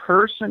the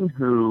person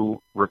who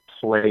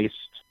replaced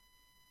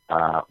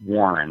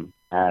Warren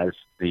as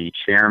the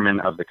chairman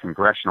of the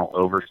Congressional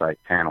Oversight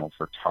Panel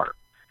for TARP,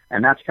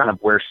 and that's kind of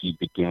where she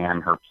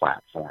began her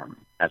platform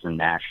as a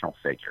national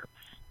figure,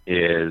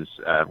 is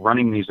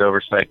running these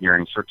oversight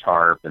hearings for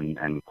TARP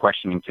and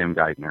questioning Tim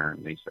Geithner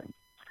and these things.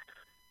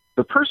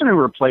 the person who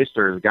replaced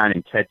her is a guy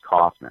named Ted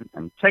Kaufman.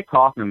 And Ted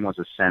Kaufman was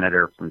a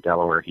senator from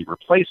Delaware. He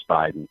replaced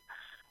Biden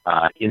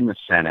in the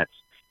Senate.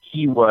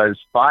 He was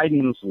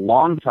Biden's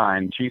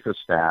longtime chief of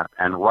staff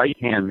and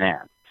right-hand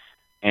man.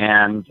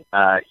 And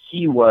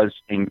he was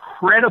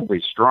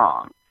incredibly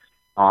strong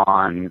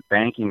on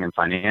banking and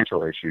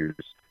financial issues,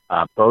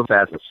 both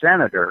as a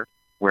senator,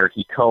 where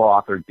he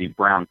co-authored the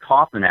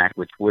Brown-Kaufman Act,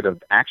 which would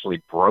have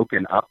actually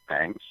broken up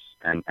banks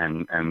and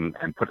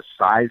put a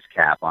size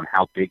cap on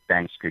how big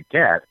banks could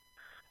get.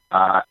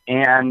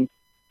 And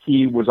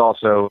he was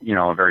also,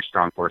 a very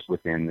strong force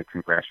within the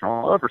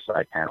Congressional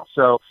Oversight Panel.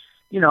 So,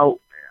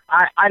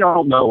 I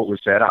don't know what was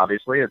said,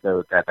 obviously, at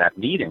that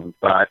meeting,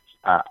 but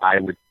I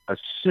would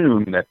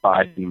assume that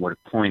Biden would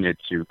have pointed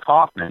to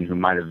Kaufman, who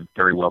might have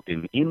very well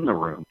been in the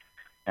room,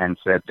 and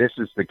said, this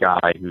is the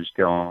guy who's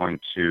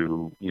going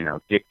to,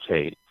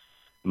 dictate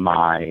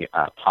my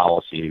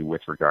policy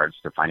with regards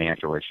to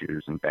financial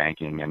issues and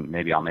banking, and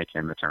maybe I'll make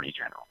him Attorney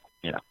General.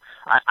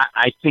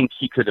 I think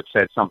he could have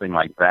said something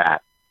like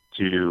that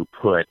to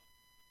put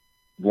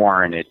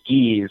Warren at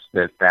ease,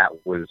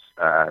 that was,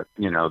 at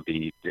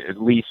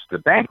least the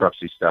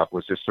bankruptcy stuff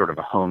was just sort of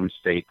a home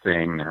state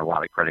thing. There are a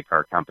lot of credit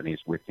card companies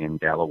within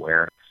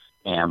Delaware.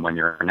 And when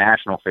you're a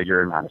national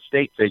figure, not a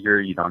state figure,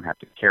 you don't have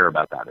to care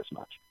about that as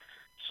much.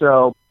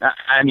 So,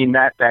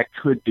 that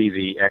could be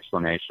the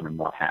explanation of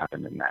what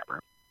happened in that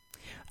room.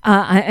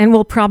 And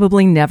we'll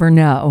probably never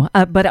know.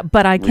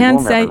 But I can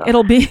say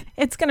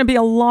it's going to be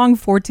a long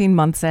 14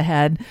 months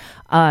ahead.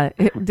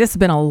 This has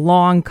been a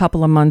long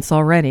couple of months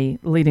already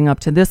leading up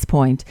to this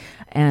point.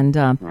 And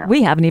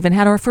we haven't even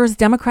had our first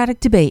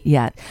Democratic debate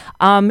yet.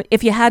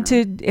 If you had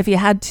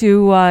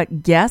to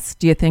guess,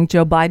 do you think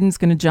Joe Biden's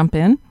going to jump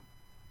in?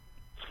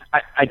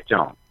 I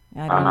don't.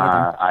 I don't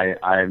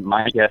either.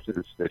 My guess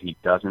is that he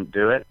doesn't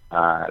do it,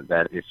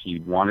 that if he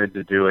wanted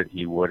to do it,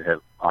 he would have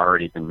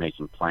already been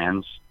making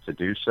plans to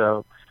do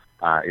so.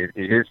 It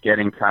is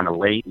getting kind of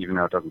late, even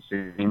though it doesn't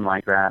seem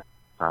like that,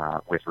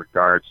 with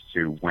regards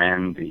to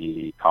when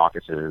the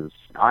caucuses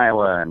in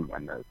Iowa and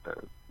when the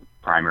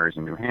primaries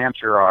in New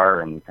Hampshire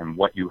are, and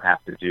what you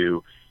have to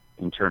do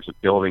in terms of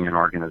building an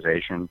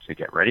organization to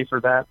get ready for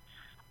that.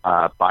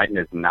 Biden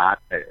is not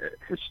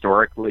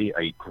historically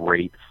a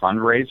great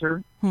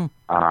fundraiser.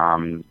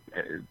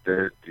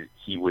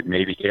 He would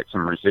maybe get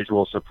some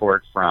residual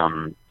support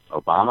from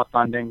Obama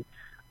funding,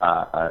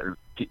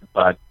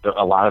 but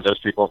a lot of those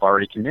people have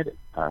already committed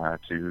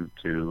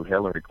to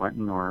Hillary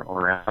Clinton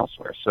or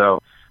elsewhere.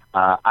 So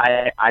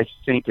I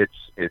think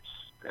it's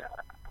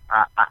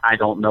I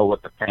don't know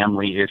what the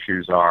family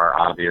issues are,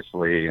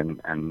 obviously,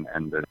 and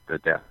the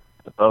death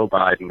of Beau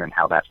Biden and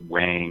how that's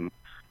weighing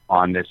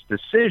on this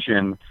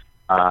decision,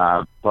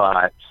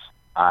 but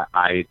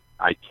I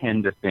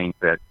tend to think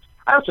that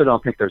I also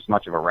don't think there's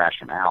much of a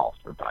rationale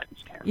for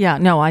Biden's candidacy. Yeah,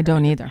 no, I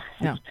don't either.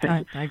 Yeah,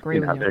 I agree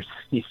with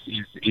you.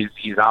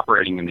 He's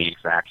operating in the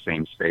exact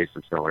same space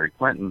as Hillary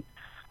Clinton,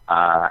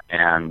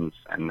 and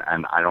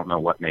I don't know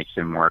what makes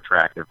him more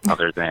attractive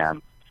other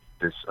than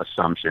this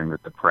assumption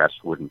that the press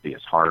wouldn't be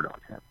as hard on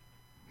him.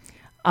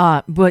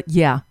 But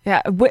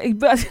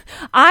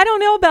I don't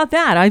know about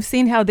that. I've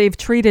seen how they've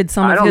treated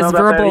some of his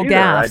verbal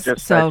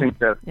gaffes. I think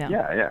that,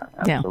 yeah,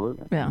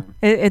 absolutely. Yeah.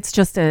 It's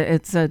just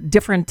it's a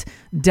different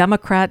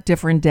Democrat,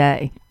 different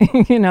day.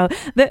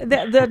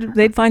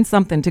 They'd find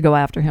something to go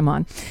after him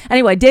on.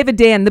 Anyway, David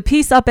Dayen, the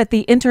piece up at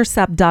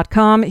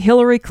theintercept.com.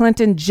 Hillary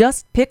Clinton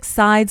just picked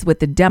sides with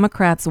the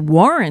Democrats'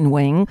 Warren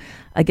wing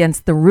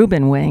against the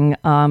Rubin wing.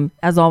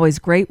 As always,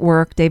 great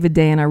work, David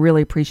Dayen. I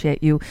really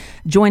appreciate you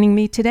joining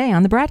me today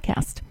on the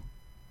Bradcast.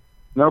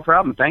 No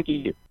problem. Thank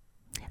you.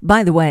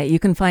 By the way, you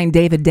can find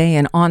David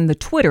Dayen on the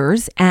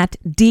Twitters at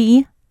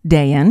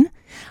 @DDayen,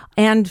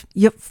 and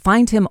you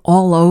find him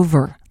all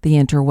over the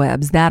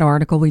interwebs. That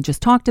article we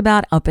just talked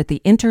about up at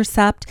The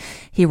Intercept.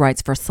 He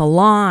writes for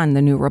Salon,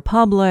 The New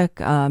Republic,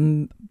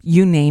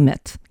 you name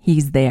it.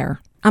 He's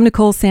there. I'm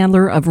Nicole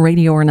Sandler of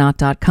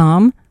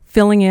RadioOrNot.com,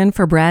 filling in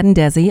for Brad and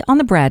Desi on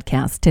the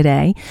Bradcast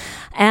today.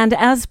 And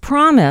as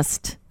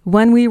promised,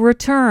 when we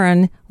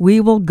return, we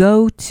will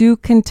go to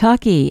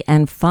Kentucky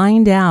and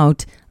find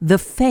out the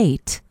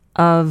fate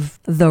of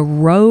the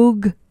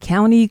rogue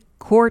county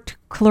court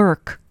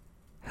clerk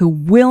who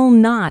will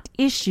not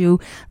issue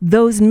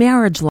those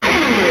marriage laws.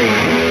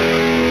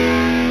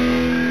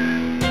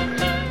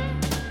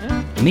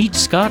 Meet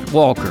Scott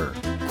Walker,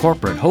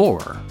 corporate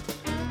whore.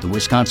 The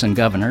Wisconsin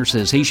governor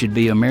says he should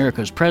be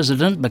America's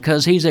president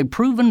because he's a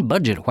proven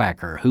budget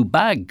whacker who,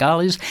 by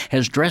gollies,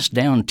 has dressed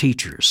down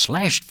teachers,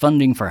 slashed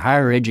funding for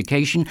higher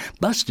education,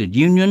 busted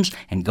unions,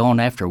 and gone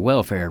after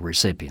welfare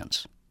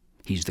recipients.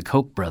 He's the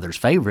Koch brothers'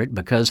 favorite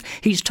because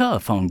he's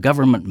tough on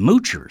government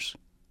moochers.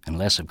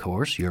 Unless, of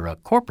course, you're a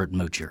corporate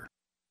moocher.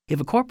 If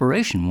a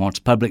corporation wants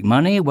public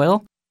money,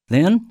 well,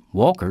 then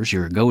Walker's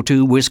your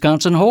go-to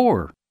Wisconsin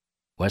whore.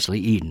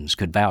 Wesley Edens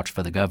could vouch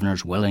for the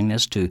governor's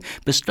willingness to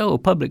bestow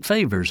public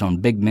favors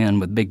on big men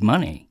with big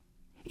money.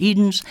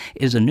 Edens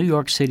is a New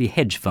York City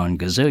hedge fund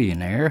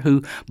gazillionaire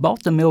who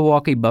bought the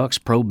Milwaukee Bucks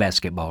pro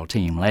basketball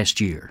team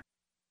last year.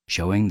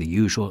 Showing the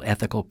usual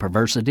ethical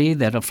perversity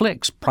that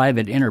afflicts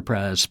private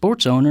enterprise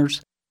sports owners,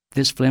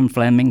 this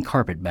flim-flamming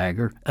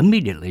carpetbagger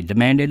immediately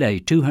demanded a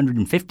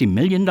 $250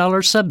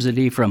 million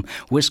subsidy from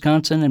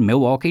Wisconsin and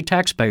Milwaukee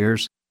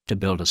taxpayers to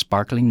build a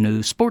sparkling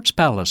new sports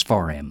palace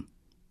for him.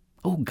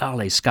 "Oh,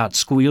 golly," Scott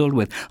squealed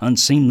with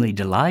unseemly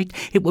delight.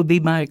 "It would be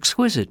my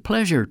exquisite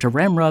pleasure to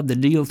ramrod the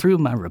deal through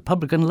my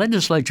Republican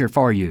legislature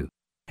for you.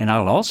 And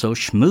I'll also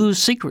schmooze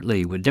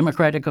secretly with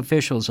Democratic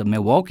officials of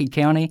Milwaukee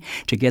County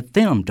to get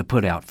them to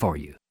put out for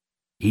you."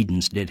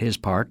 Edens did his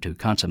part to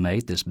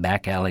consummate this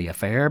back-alley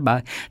affair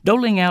by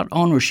doling out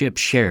ownership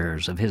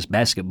shares of his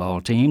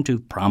basketball team to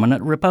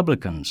prominent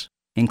Republicans,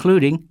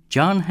 including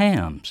John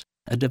Hams,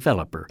 a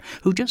developer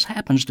who just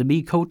happens to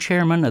be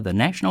co-chairman of the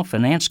National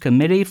Finance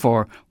Committee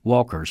for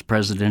Walker's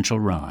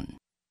presidential run.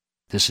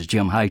 This is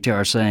Jim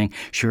Hightower saying,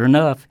 sure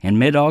enough, in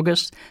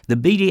mid-August, the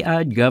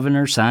beady-eyed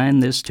governor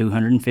signed this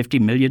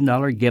 $250 million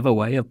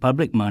giveaway of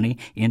public money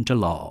into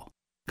law.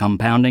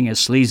 Compounding his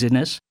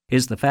sleaziness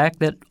is the fact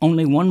that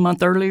only 1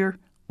 month earlier,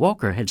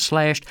 Walker had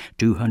slashed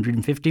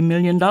 $250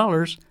 million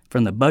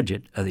from the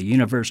budget of the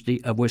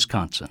University of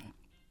Wisconsin.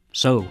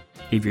 So,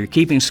 if you're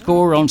keeping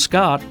score on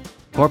Scott,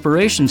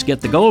 corporations get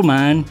the gold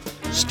mine,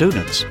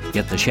 students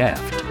get the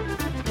shaft.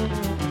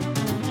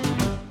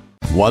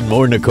 Want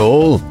more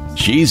Nicole?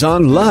 She's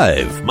on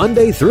live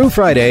Monday through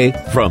Friday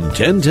from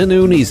 10 to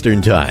noon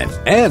Eastern Time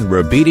and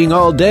repeating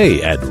all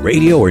day at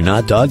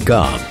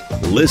radioornot.com.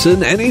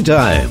 Listen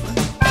anytime.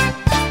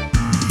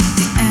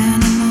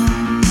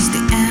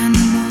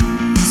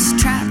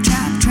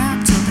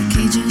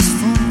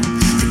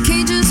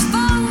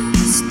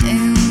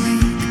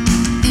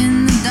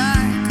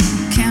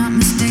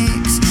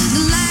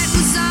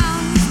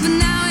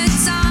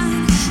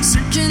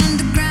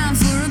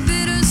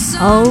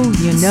 Oh,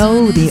 you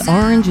know, the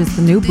orange is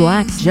the new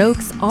black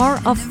jokes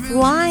are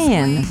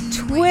a-flying.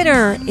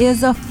 Twitter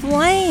is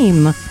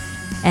aflame.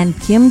 And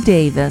Kim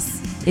Davis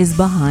is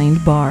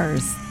behind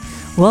bars.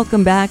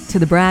 Welcome back to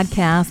the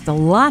Bradcast. A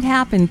lot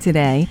happened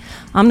today.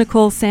 I'm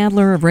Nicole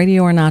Sandler of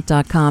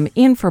RadioOrNot.com,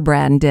 in for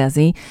Brad and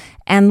Desi.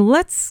 And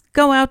let's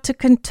go out to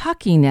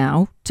Kentucky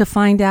now to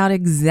find out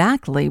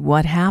exactly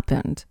what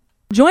happened.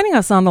 Joining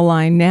us on the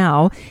line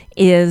now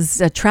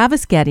is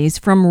Travis Gettys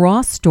from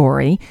Raw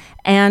Story.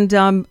 And,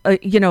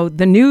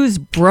 the news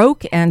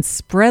broke and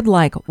spread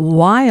like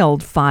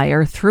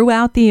wildfire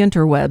throughout the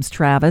interwebs,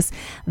 Travis,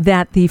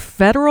 that the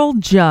federal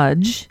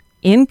judge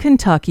in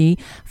Kentucky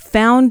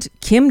found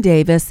Kim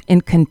Davis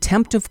in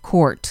contempt of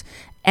court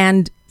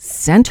and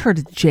sent her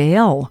to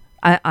jail.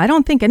 I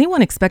don't think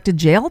anyone expected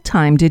jail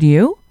time, did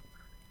you?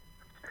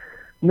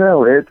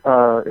 No, it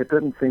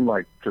didn't seem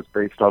like, just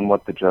based on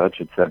what the judge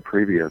had said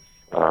previous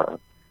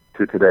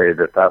to today,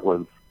 that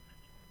was,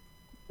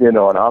 an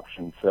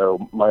option.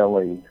 So my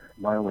only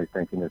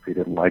thinking is he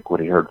didn't like what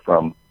he heard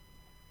from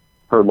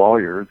her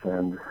lawyers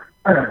and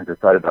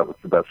decided that was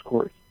the best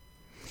course.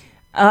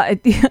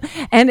 And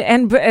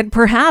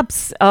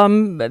perhaps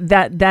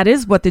that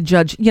is what the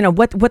judge,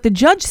 what the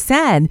judge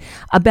said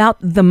about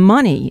the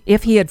money.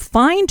 If he had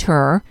fined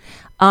her,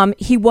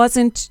 he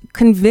wasn't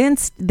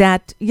convinced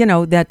that,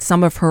 that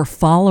some of her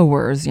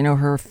followers,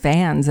 her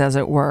fans, as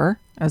it were,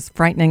 as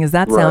frightening as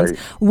that sounds,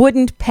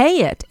 wouldn't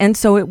pay it. And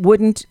so it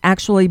wouldn't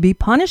actually be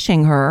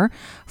punishing her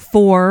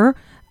for,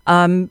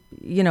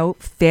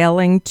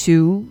 failing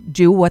to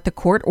do what the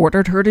court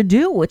ordered her to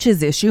do, which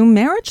is issue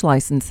marriage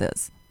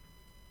licenses.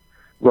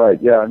 Right,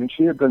 yeah. I mean,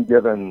 she had been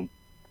given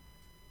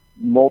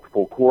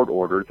multiple court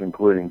orders,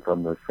 including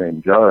from the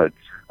same judge,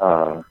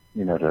 to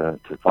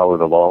follow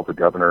the law. The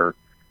governor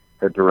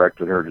had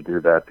directed her to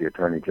do that. The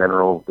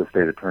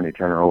state attorney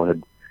general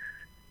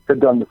had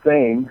done the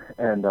same.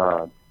 And,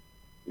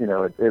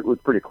 it was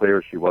pretty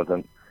clear she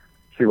wasn't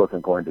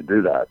going to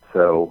do that.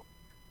 So,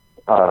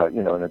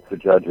 and it's the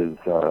judge's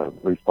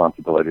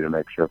responsibility to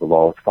make sure the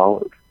law is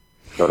followed.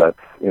 So that's,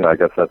 I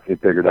guess he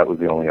figured that was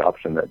the only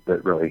option that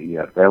really he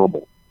had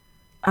available.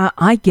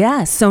 I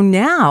guess. So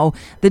now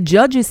the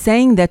judge is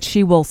saying that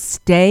she will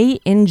stay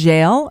in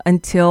jail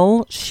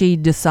until she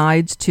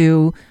decides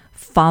to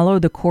follow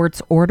the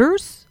court's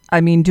orders. I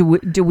mean,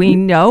 do we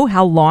know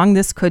how long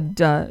this could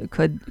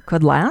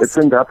last? It's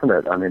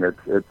indefinite. I mean,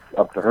 it's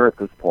up to her at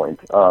this point.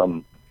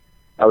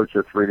 I was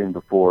just reading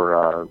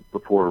before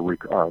we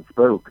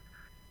spoke,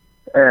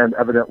 and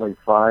evidently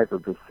 5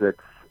 of the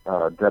 6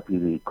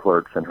 deputy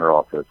clerks in her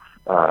office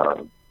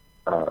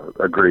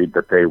agreed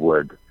that they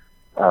would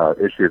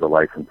issue the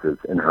licenses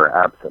in her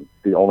absence.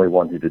 The only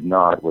one who did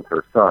not was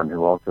her son,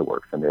 who also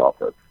works in the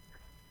office.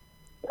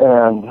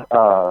 And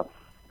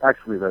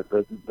actually,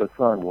 the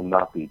son will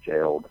not be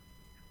jailed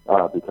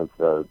because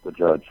the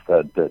judge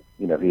said that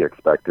he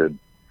expected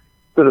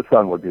that his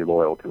son would be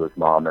loyal to his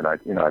mom, and I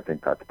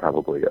think that's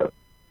probably a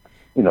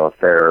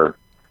fair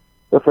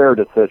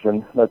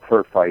decision. That's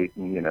her fight,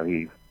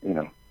 and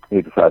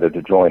he decided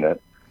to join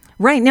it.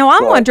 Right. Now,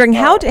 I'm wondering,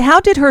 how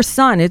did her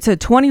son, it's a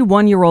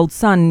 21-year-old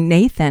son,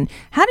 Nathan,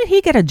 how did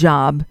he get a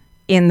job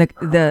in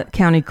the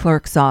county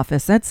clerk's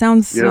office? That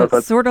sounds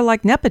sort of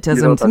like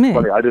nepotism to me.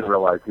 Funny. I didn't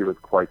realize he was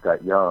quite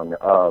that young.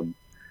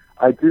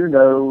 I do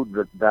know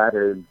that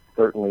is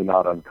certainly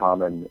not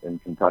uncommon in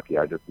Kentucky.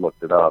 I just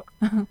looked it up,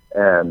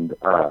 and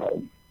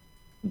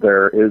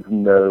there is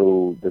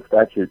the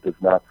statute does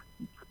not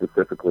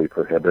specifically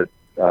prohibit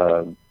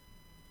the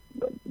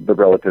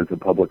relatives of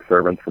public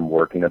servants from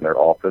working in their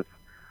office,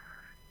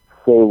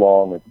 so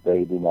long as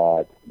they do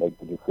not make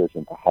the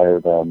decision to hire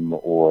them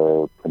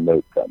or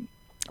promote them.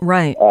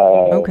 Right.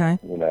 Okay.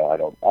 I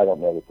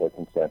don't know the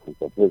circumstances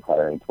of his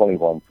hiring.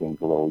 21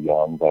 seems a little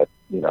young, but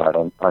I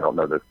don't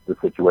know the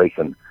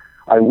situation.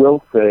 I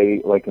will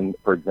say,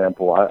 for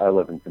example, I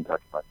live in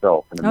Kentucky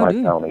myself, and in my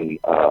county,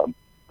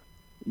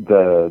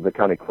 the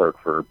county clerk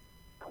for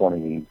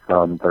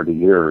 30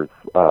 years,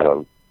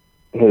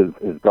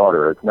 his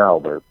daughter is now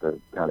the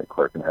county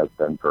clerk and has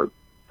been for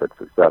 6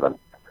 or 7.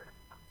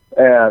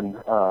 And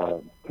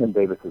Kim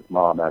Davis's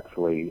mom,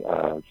 actually,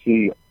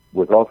 she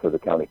was also the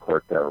county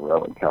clerk there in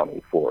Rowan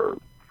County for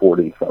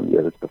 40-some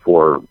years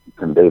before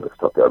Kim Davis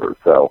took over.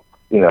 So,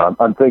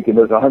 I'm thinking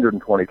there's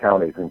 120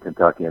 counties in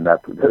Kentucky, and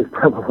those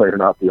probably are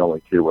not the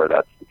only 2 where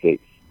that's the case.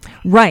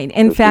 Right.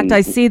 In fact,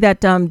 I see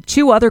that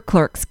 2 other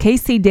clerks,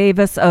 Casey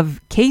Davis of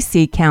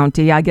Casey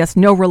County, I guess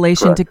no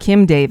relation to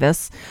Kim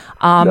Davis,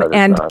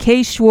 and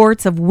Kay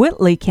Schwartz of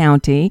Whitley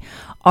County,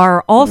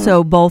 are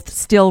also both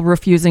still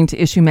refusing to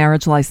issue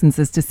marriage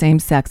licenses to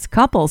same-sex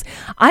couples.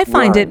 I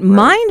find it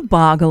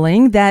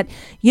mind-boggling that,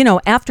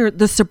 after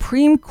the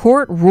Supreme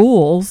Court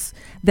rules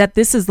that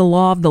this is the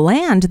law of the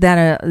land,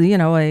 that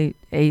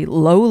a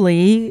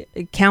lowly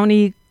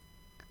county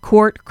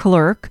court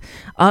clerk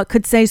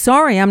could say,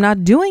 sorry, I'm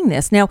not doing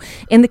this. Now,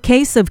 in the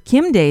case of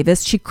Kim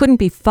Davis, she couldn't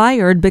be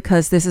fired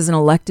because this is an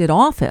elected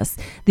office.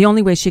 The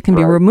only way she can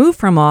be removed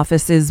from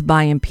office is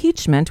by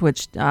impeachment,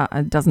 which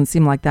doesn't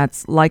seem like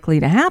that's likely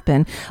to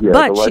happen. Yeah,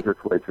 but the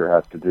legislature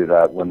has to do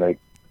that when they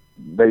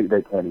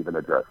can't even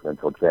address it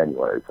until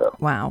January. So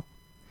wow.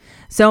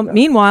 So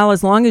meanwhile,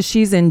 as long as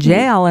she's in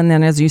jail, and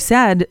then, as you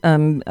said,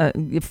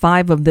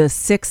 5 of the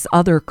 6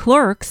 other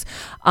clerks,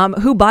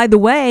 who, by the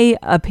way,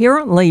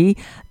 apparently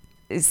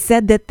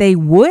said that they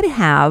would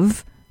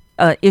have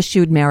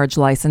issued marriage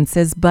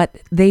licenses,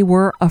 but they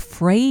were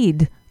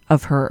afraid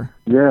of her.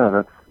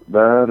 Yeah,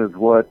 that is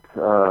what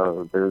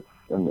there's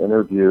an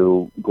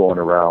interview going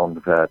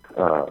around that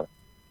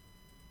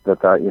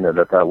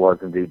was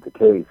indeed the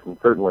case, and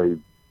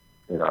certainly,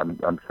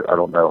 I'm sure, I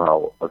don't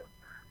know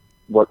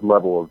what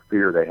level of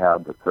fear they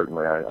have, but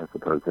certainly I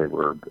suppose they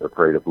were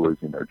afraid of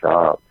losing their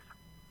jobs.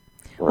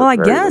 Well, I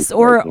guess,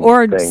 or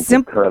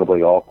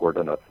incredibly awkward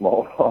in a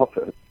small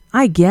office.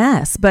 I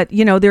guess, but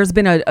there's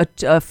been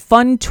a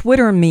fun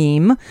Twitter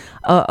meme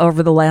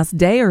over the last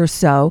day or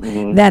so.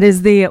 That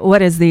is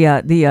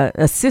the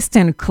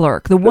assistant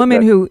clerk, the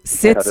woman who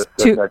sits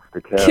to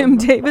Kim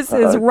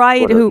Davis's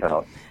right, who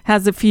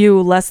has a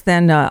few less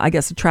than,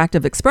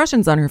 attractive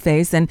expressions on her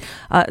face. And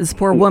this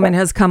poor woman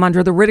has come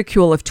under the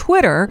ridicule of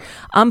Twitter.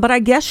 But I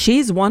guess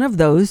she's one of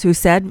those who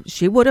said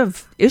she would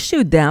have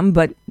issued them,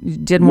 but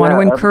didn't want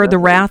to incur the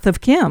wrath of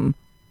Kim.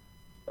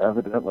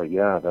 Evidently,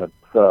 yeah.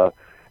 That's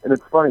and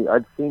it's funny.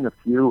 I've seen a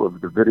few of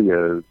the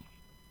videos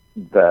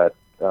that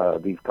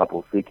these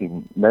couples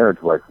seeking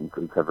marriage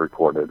licenses have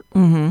recorded.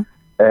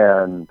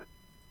 And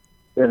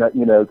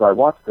as I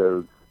watch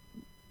those,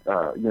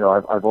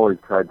 I've always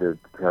tried to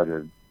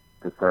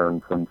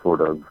discern some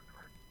sort of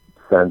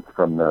sense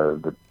from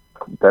the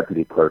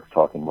deputy clerks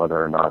talking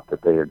whether or not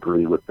that they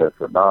agree with this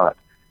or not.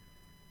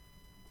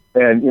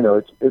 And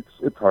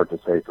it's hard to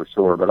say for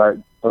sure, but I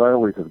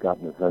always have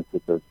gotten the sense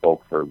that those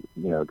folks are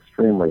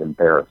extremely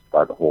embarrassed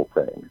by the whole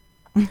thing.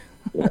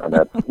 And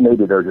that's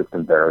maybe they're just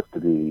embarrassed to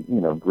be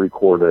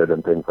recorded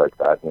and things like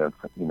that.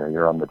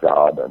 You're on the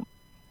job, and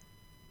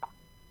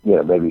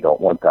maybe you don't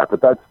want that.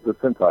 But that's the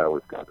sense I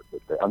always got.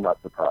 I'm not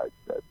surprised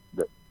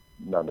that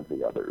none of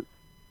the others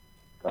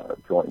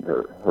joined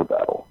her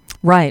battle.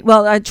 Right.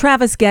 Well,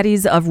 Travis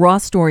Gettys of Raw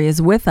Story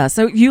is with us.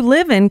 So you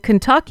live in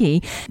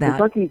Kentucky.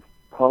 Kentucky's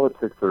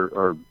politics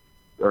are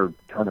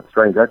kind of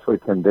strange. Actually,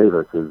 Kim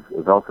Davis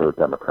is also a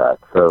Democrat.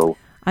 So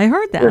I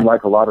heard that. In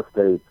like a lot of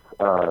states,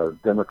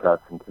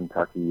 Democrats in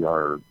Kentucky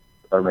are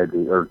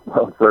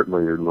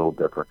certainly a little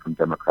different from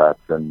Democrats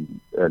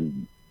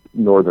in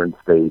northern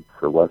states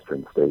or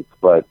western states,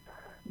 but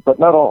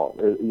not all.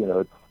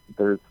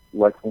 There's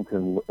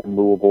Lexington and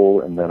Louisville,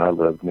 and then I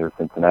live near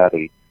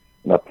Cincinnati,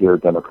 and up here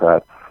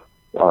Democrats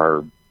are,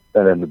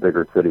 and in the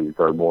bigger cities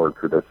are more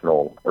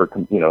traditional, or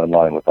in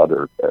line with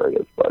other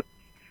areas. But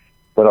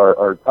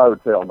our I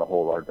would say on the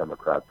whole, our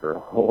Democrats are a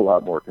whole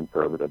lot more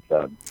conservative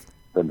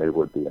than they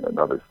would be in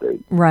another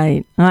state.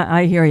 Right.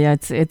 I hear you.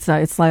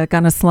 It's like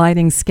on a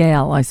sliding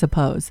scale, I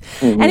suppose.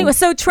 Anyway,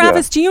 so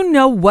Travis, do you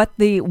know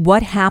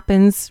what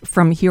happens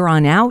from here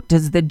on out?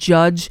 Does the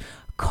judge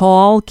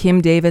call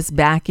Kim Davis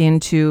back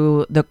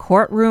into the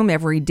courtroom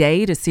every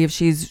day to see if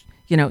she's,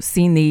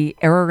 seen the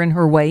error in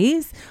her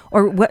ways?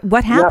 Or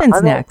what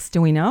happens next?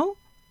 Do we know?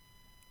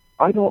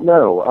 I don't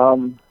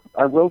know.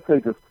 I will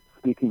say, just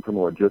speaking from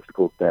a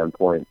logistical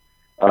standpoint,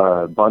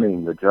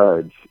 Bunning, the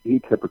judge, he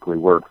typically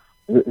works.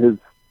 The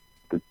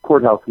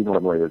courthouse he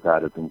normally is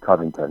at is in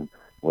Covington,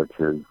 which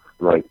is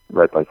right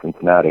by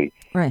Cincinnati.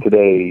 Right.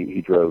 Today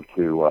he drove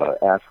to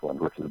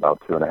Ashland, which is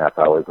about 2.5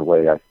 hours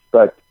away. I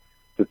suspect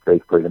just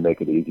basically to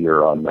make it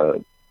easier on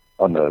the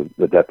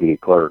deputy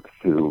clerks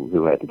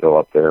who had to go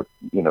up there,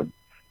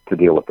 to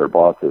deal with their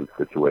boss's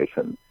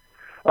situation.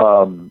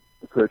 So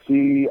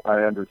she,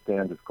 I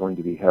understand, is going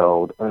to be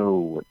held.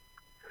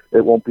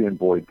 It won't be in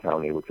Boyd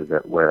County, which is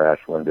where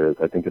Ashland is.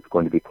 I think it's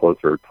going to be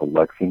closer to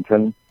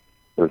Lexington.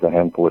 There's a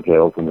handful of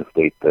jails in the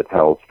state that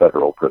house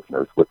federal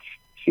prisoners, which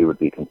she would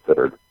be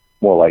considered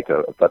more like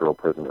a federal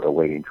prisoner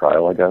awaiting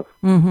trial, I guess.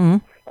 Mm-hmm.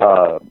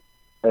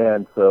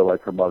 And so,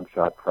 like, her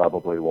mugshot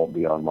probably won't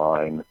be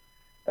online,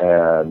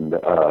 and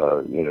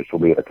she'll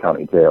be at a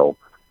county jail.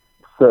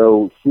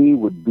 So she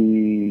would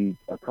be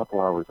a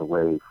couple hours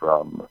away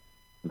from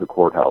the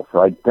courthouse. So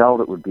I doubt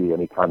it would be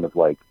any kind of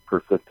like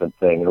persistent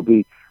thing.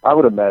 I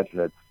would imagine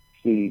that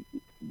she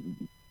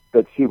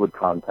would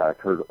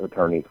contact, her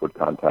attorneys would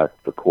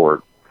contact the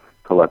court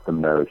to let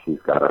them know she's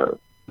got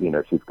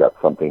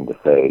something to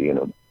say,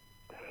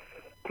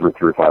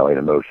 through filing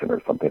a motion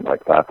or something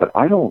like that. But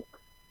I don't,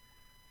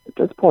 at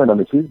this point,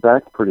 she's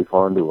backed pretty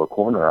far into a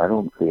corner. I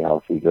don't see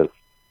how she just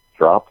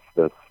drops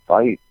this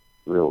fight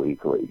real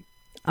easily.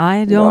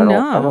 I don't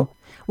know.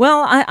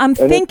 Well, I'm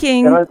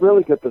thinking... And I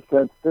really get the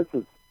sense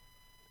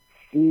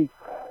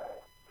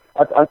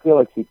I feel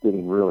like she's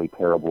getting really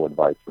terrible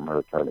advice from her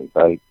attorneys.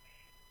 I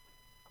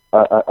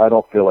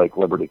don't feel like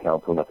Liberty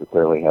Counsel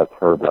necessarily has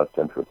her best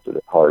interest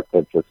at heart.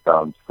 They've just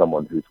found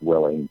someone who's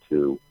willing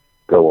to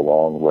go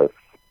along with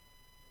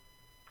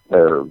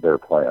their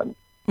plan.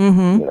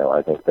 Mm-hmm.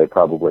 I think they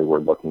probably were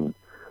looking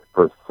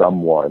for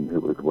someone who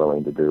was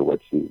willing to do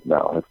what she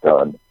now has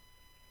done,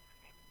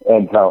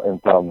 and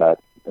found that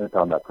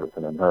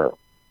person in her.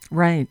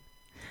 Right.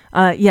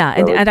 Yeah,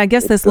 So and I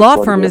guess this it's law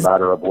going to firm be is... a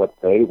matter of what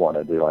they want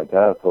to do, I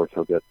guess, or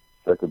she'll get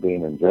sick of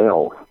being in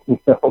jail.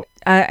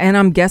 And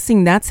I'm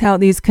guessing that's how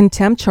these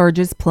contempt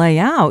charges play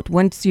out.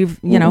 Once you've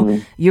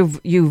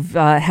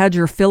had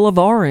your fill of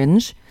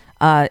orange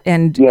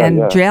and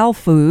jail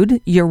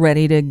food, you're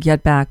ready to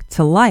get back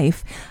to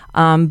life.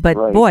 But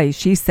Right. boy,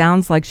 she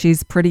sounds like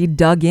she's pretty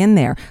dug in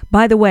there.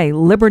 By the way,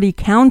 Liberty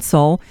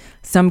Counsel,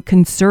 some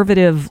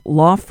conservative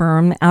law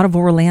firm out of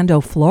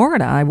Orlando,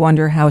 Florida. I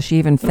wonder how she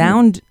even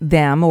found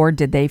them, or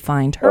did they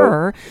find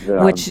her?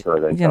 Yeah, which I'm sure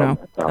they found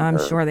I'm her.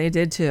 sure they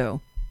did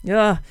too.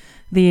 Yeah,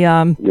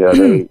 they're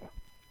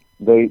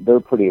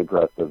pretty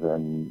aggressive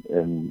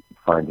in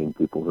finding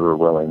people who are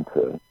willing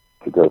to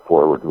go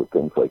forward with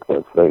things like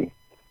this.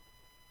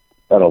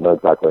 I don't know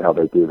exactly how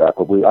they do that,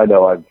 but I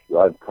know I've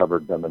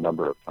covered them a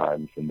number of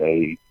times, and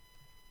they're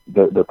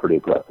pretty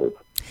aggressive.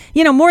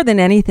 More than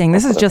anything,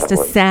 this is just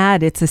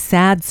it's a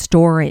sad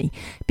story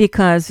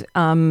because,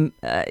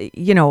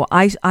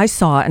 I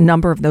saw a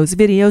number of those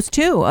videos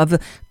too of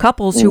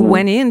couples who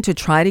went in to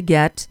try to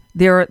get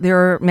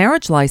their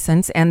marriage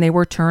license, and they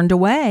were turned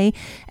away.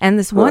 And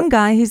this one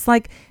guy, he's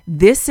like,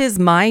 "This is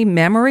my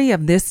memory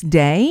of this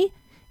day.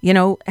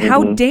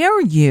 How dare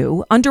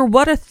you? Under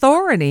what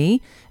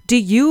authority do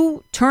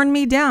you turn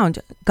me down?"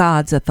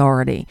 God's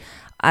authority.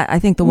 I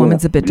think the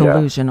woman's a bit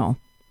delusional.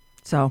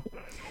 So.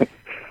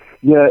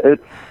 Yeah,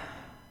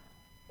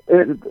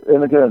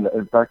 and again,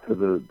 back to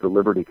the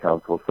Liberty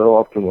Counsel. So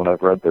often when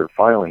I've read their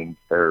filings,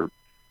 they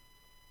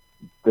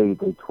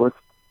twist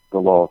the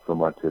law so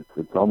much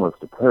it's almost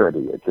a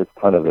parody. It just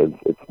kind of is.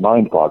 It's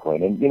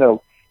mind-boggling. And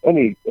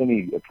any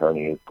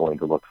attorney is going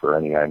to look for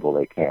any angle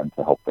they can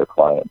to help their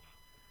clients.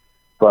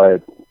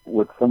 But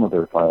with some of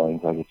their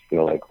filings, I just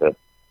feel like that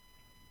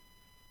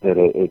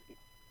it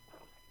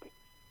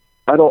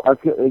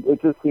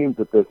just seems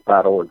that this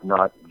battle is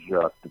not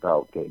just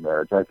about gay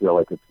marriage. I feel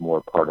like it's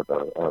more part of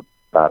a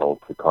battle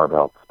to carve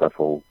out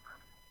special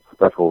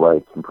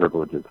rights and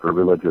privileges for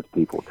religious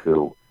people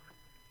too.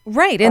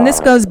 Right, and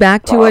this goes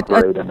back to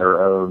operate in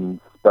their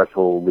own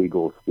special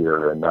legal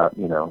sphere, and not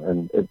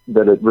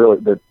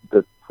that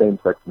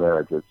same-sex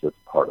marriage is just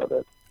part of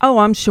it. Oh,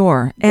 I'm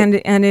sure, and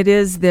it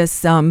is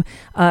this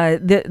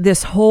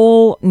this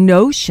whole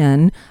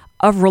notion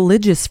of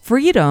religious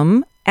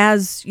freedom,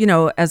 as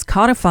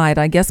codified,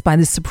 I guess, by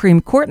the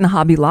Supreme Court in the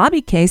Hobby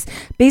Lobby case,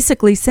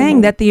 basically saying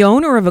that the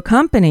owner of a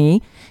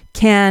company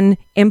can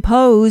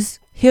impose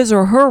his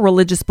or her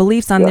religious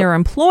beliefs on their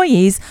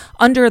employees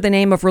under the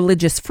name of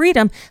religious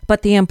freedom,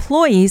 but the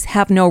employees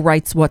have no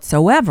rights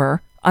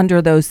whatsoever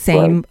under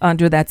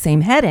that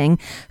same heading.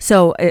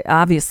 So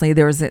obviously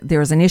there's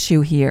an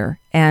issue here,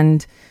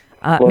 and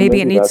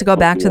maybe it needs to go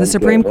back to the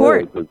Supreme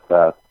Court.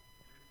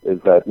 Is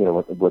that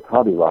with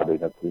Hobby Lobby,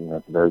 that's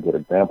a very good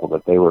example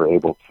that they were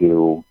able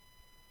to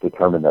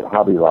determine that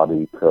Hobby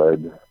Lobby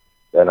could,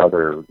 and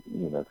other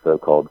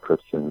so-called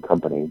Christian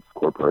companies,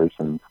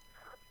 corporations,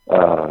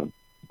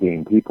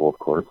 being people, of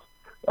course,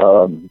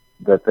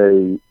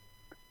 that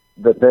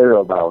they're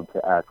allowed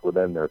to act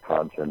within their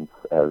conscience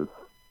as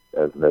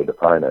they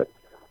define it.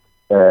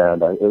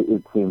 And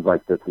it seems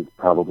like this is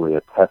probably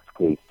a test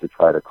case to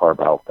try to carve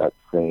out that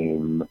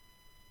same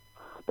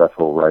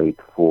special right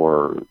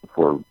for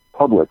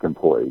public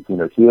employees.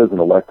 She is an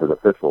elected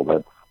official.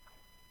 That's,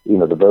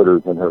 the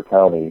voters in her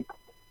county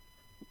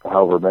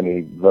however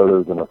many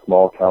voters in a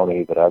small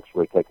county that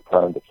actually take the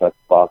time to check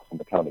the box in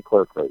the county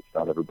clerk race.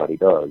 Not everybody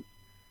does.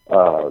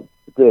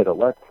 Did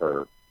elect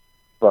her,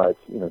 but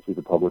she's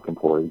a public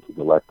employee. She's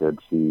elected.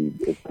 She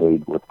is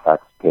paid with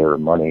taxpayer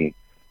money.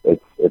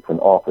 It's an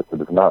office.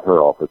 It is not her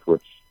office,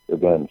 which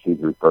again she's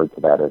referred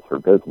to that as her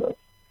business,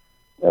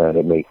 and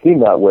it may seem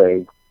that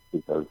way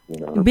because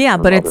yeah,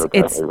 but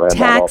it's ran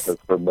tax that office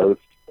for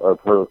most of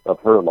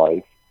her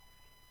life,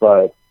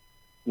 but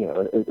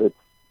it's.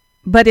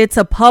 But it's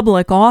a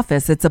public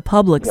office. It's a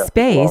public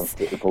space,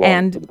 it belongs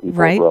and to the people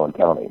right, of Rowan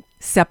County.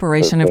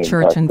 Separation of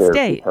church and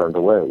state. Turned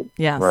away.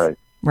 Yes,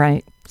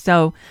 right.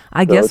 So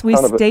I guess we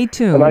stay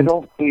tuned. And I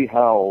don't see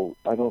how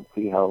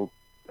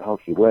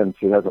she wins.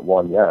 She hasn't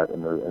won yet,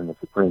 and the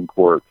Supreme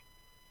Court,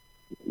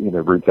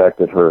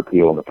 rejected her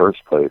appeal in the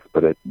first place.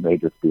 But it may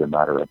just be a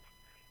matter of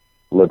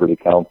Liberty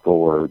Counsel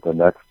or the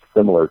next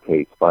similar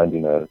case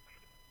finding a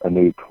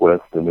new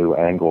twist, a new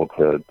angle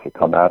to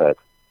come at it.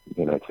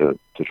 To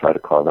try to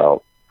carve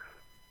out,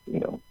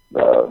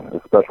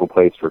 a special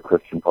place for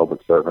Christian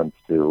public servants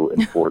to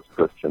enforce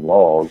Christian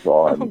laws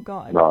on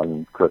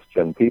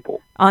non-Christian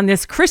people. On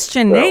this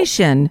Christian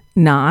nation,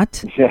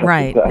 not. Yeah,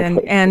 right.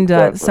 Exactly, And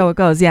exactly. So it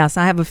goes. Yes,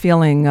 I have a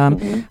feeling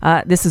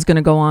this is going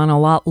to go on a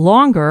lot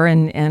longer,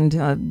 and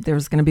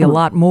there's going to be a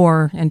lot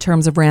more in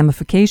terms of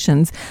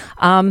ramifications.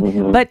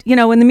 But,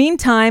 in the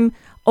meantime,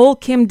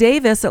 old Kim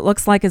Davis, it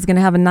looks like, is going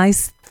to have a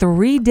nice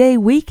 3-day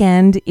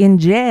weekend in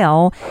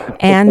jail.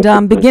 And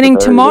beginning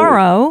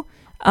tomorrow,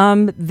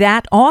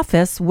 that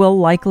office will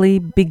likely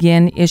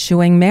begin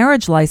issuing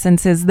marriage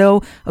licenses,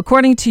 though,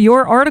 according to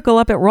your article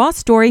up at Raw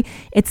Story,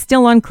 it's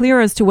still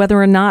unclear as to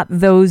whether or not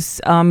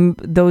those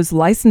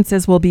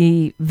licenses will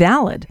be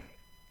valid.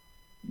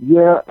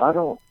 Yeah,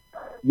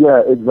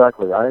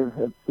 exactly. I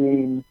have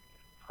seen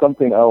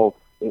something else.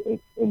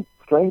 And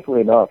strangely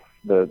enough,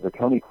 the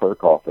county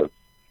clerk office,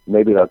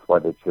 maybe that's why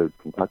they chose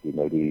Kentucky.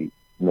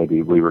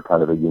 Maybe we were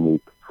kind of a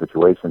unique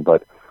situation,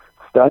 but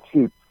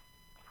statutes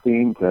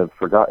seem to have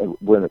forgotten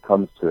when it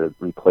comes to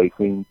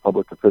replacing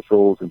public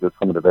officials and just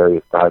some of the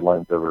various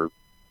guidelines that were,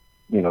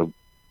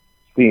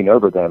 seeing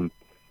over them.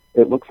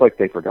 It looks like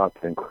they forgot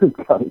to include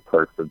county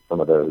clerks in some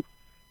of those.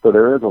 So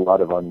there is a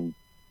lot of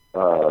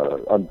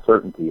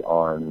uncertainty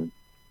on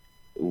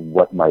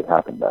what might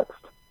happen next.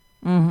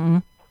 Mm-hmm.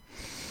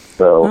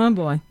 So, oh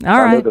boy!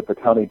 I know that the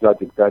county judge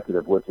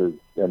executive, which is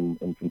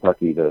in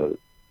Kentucky, the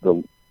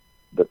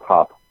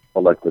top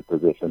elected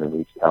position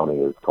in each county,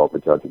 is called the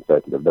judge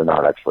executive. They're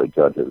not actually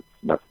judges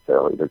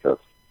necessarily; they're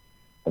just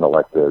an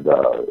elected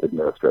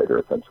administrator,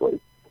 essentially.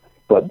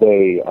 But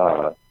they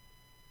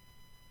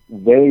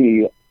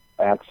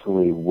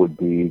actually would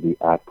be the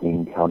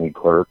acting county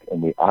clerk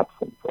in the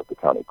absence of the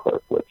county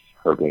clerk, which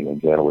her being in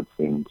jail would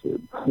seem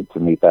to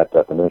meet that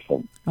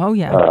definition. Oh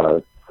yeah.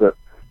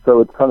 So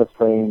it's kind of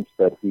strange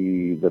that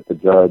the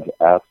judge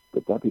asked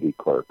the deputy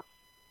clerks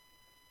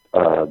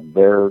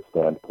their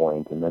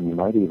standpoint, and then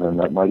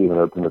that might even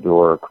open the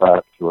door a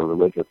crack to a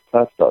religious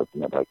test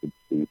argument I could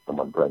see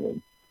someone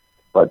bringing.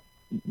 But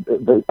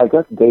I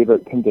guess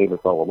Kim Davis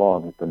all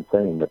along has been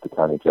saying that the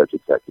county judge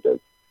executive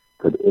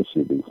could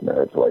issue these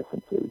marriage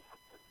licenses,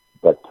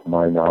 but to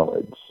my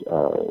knowledge,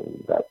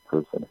 that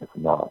person has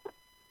not,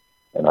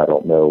 and I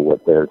don't know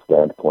what their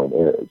standpoint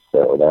is.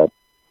 So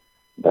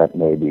that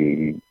may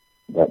be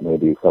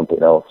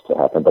something else to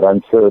happen. But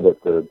I'm sure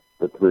that the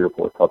 3 or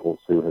 4 couples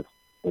who have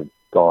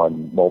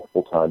gone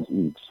multiple times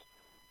each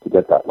to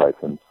get that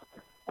license,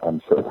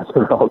 I'm sure that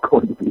they're all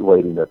going to be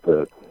waiting at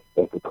the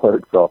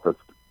clerk's office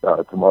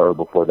tomorrow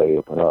before they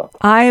open up.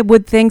 I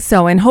would think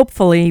so, and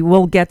hopefully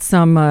we'll get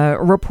some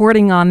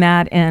reporting on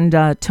that,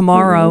 and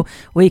tomorrow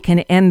we can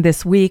end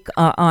this week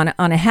on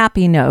a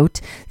happy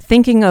note.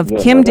 Thinking of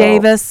Kim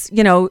Davis,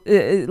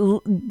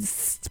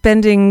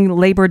 spending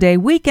Labor Day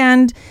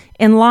weekend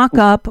in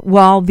lockup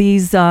while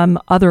these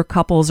other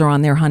couples are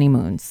on their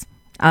honeymoons.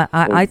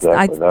 I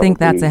think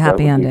that's a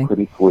happy ending.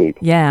 Pretty sweet.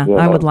 Yeah,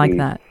 I would like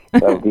that.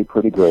 That would be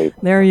pretty great.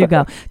 There you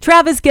go.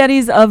 Travis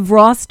Gettys of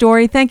Raw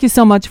Story, thank you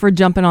so much for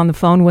jumping on the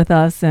phone with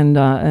us and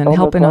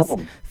helping us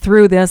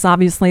through this.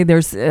 Obviously,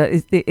 there's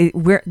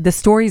the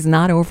story's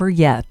not over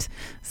yet,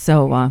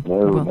 so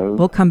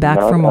we'll come back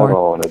for more. At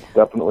all. And it's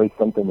definitely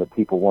something that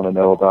people want to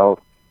know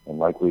about. And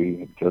like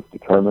we just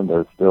determined,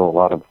 there's still a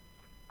lot of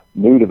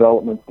new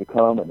developments to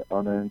come and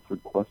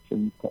unanswered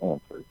questions to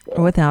answer.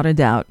 So. Without a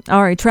doubt.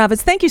 All right,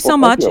 Travis, thank you so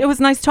much. It was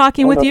nice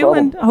talking with you,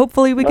 and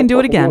hopefully we can do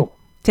it again.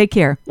 Take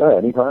care. Yeah,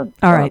 anytime.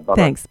 All right, bye-bye.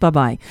 Thanks.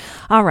 Bye-bye.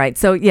 All right,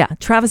 so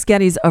Travis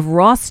Gettys of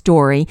Raw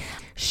Story.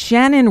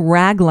 Shannon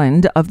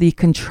Ragland of the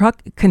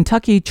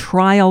Kentucky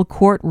Trial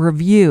Court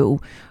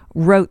Review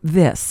wrote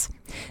this.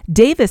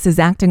 Davis is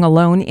acting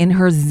alone in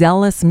her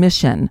zealous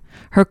mission.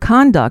 Her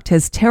conduct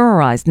has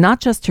terrorized not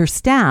just her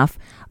staff,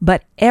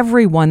 but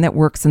everyone that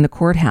works in the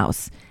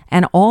courthouse.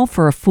 And all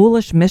for a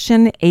foolish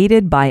mission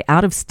aided by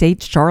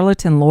out-of-state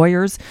charlatan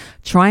lawyers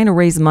trying to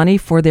raise money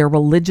for their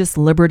religious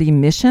liberty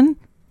mission?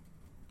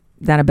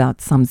 That about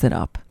sums it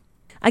up.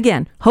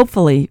 Again,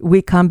 hopefully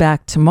we come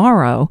back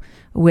tomorrow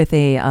with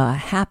a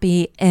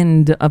happy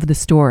end of the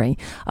story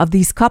of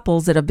these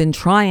couples that have been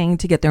trying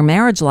to get their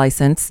marriage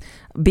license,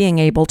 being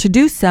able to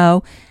do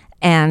so,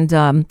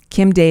 and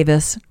Kim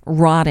Davis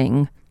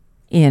rotting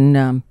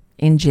in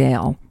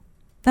jail.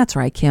 That's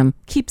right, Kim.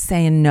 Keep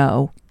saying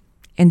no.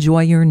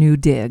 Enjoy your new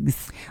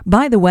digs.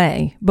 By the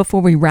way,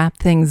 before we wrap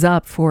things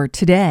up for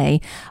today,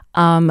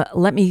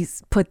 let me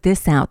put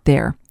this out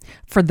there.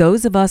 For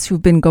those of us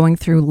who've been going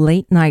through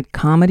late night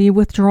comedy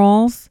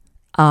withdrawals,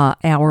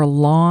 our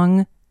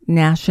long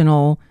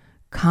national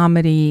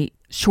comedy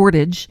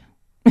shortage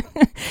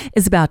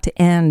is about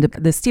to end.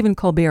 The Stephen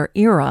Colbert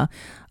era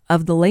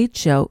of The Late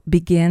Show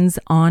begins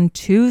on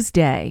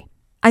Tuesday.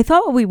 I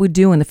thought what we would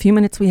do in the few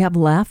minutes we have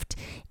left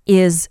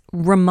is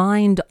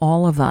remind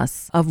all of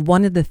us of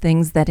one of the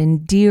things that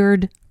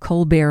endeared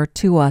Colbert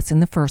to us in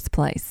the first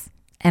place.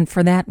 And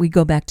for that, we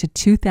go back to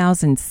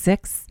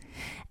 2006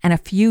 and a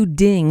few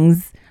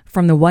dings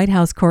from the White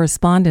House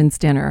Correspondents'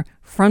 Dinner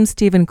from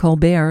Stephen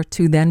Colbert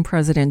to then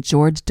President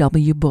George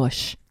W.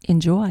 Bush.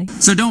 Enjoy.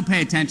 So don't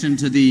pay attention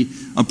to the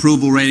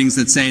approval ratings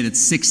that say that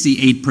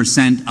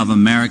 68% of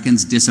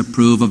Americans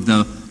disapprove of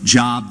the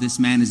job this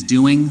man is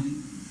doing.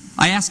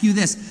 I ask you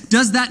this,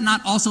 does that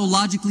not also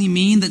logically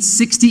mean that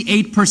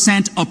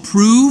 68%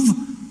 approve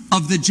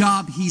of the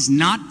job he's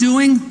not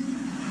doing?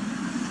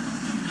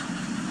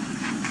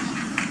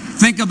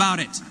 Think about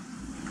it.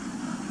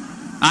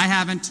 I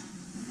haven't.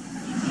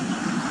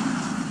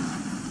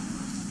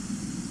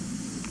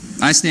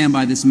 I stand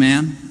by this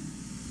man.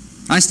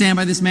 I stand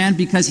by this man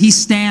because he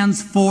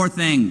stands for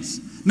things.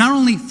 Not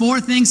only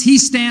for things, he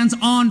stands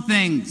on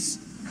things.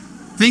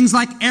 Things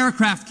like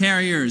aircraft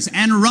carriers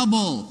and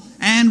rubble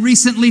and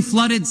recently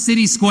flooded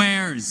city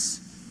squares.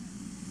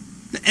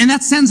 And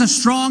that sends a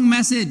strong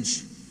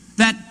message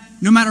that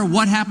no matter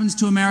what happens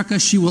to America,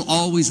 she will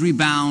always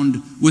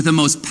rebound with the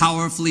most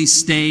powerfully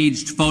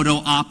staged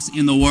photo ops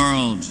in the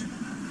world.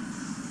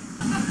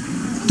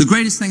 The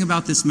greatest thing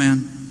about this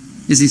man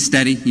is he's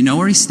steady. You know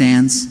where he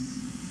stands.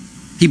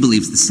 He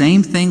believes the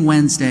same thing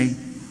Wednesday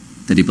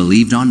that he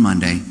believed on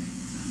Monday,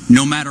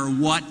 no matter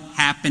what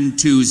happened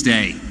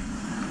Tuesday.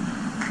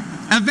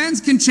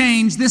 Events can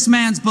change. This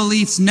man's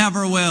beliefs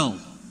never will.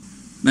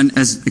 And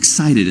as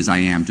excited as I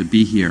am to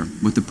be here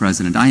with the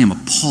president, I am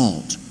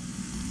appalled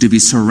to be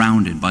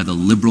surrounded by the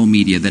liberal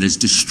media that is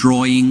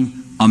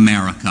destroying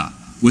America,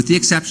 with the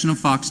exception of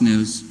Fox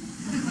News.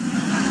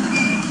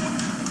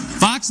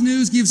 Fox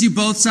News gives you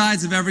both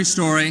sides of every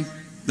story,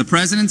 the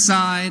president's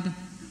side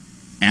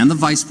and the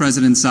vice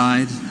president's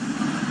side.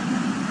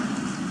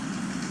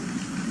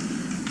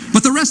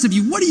 But the rest of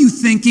you, what are you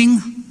thinking?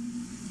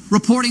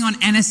 Reporting on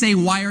NSA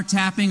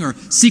wiretapping or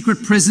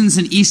secret prisons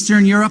in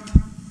Eastern Europe?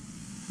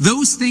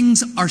 Those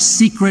things are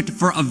secret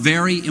for a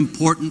very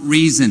important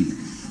reason.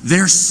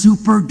 They're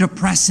super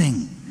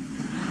depressing.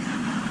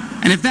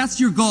 And if that's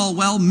your goal,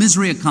 well,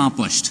 misery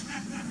accomplished.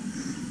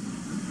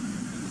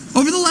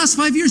 Over the last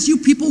 5 years, you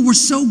people were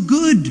so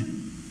good.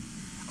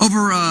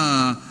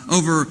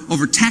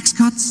 Over tax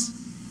cuts,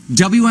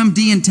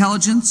 WMD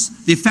intelligence,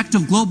 the effect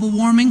of global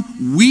warming,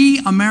 we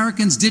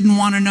Americans didn't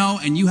want to know,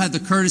 and you had the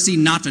courtesy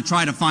not to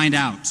try to find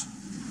out.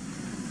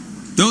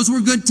 Those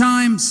were good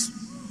times,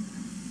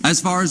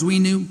 as far as we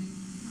knew.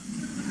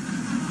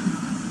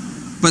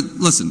 But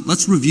listen,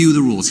 let's review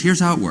the rules. Here's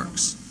how it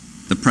works.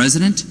 The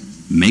president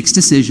makes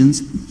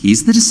decisions.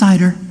 He's the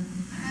decider.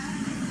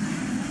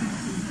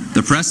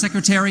 The press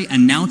secretary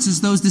announces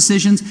those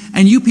decisions,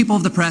 and you people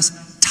of the press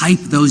type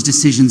those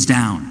decisions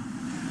down.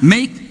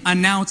 Make,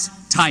 announce,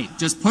 type.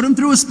 Just put them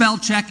through a spell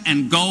check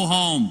and go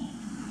home.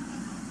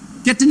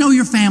 Get to know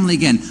your family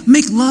again.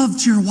 Make love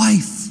to your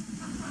wife.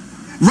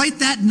 Write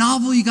that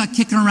novel you got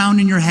kicking around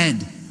in your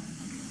head.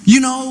 You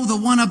know, the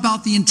one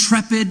about the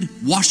intrepid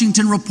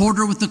Washington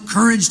reporter with the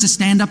courage to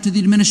stand up to the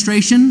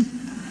administration?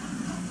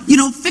 You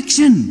know,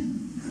 fiction.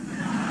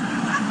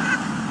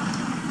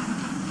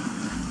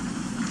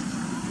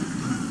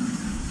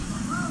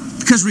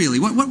 Because really,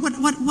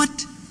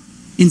 what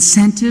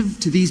incentive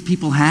do these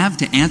people have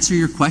to answer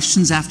your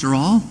questions after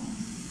all?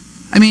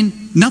 I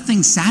mean,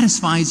 nothing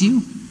satisfies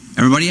you.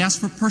 Everybody asks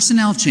for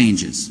personnel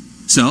changes.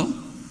 So,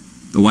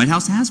 the White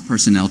House has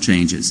personnel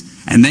changes.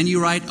 And then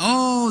you write,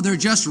 oh, they're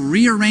just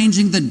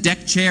rearranging the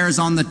deck chairs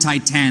on the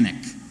Titanic.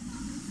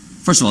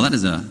 First of all, that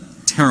is a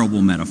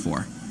terrible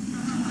metaphor.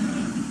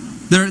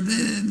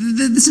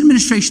 This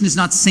administration is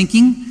not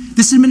sinking.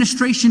 This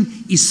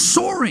administration is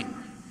soaring.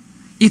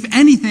 If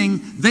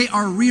anything, they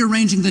are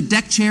rearranging the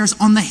deck chairs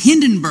on the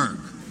Hindenburg.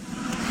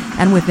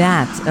 And with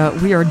that,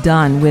 we are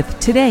done with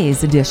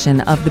today's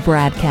edition of the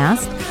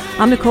Bradcast.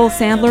 I'm Nicole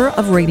Sandler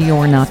of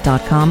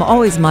RadioOrNot.com.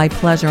 Always my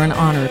pleasure and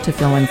honor to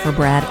fill in for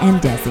Brad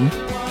and Desi.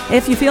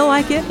 If you feel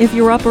like it, if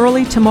you're up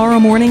early tomorrow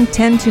morning,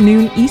 10 to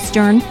noon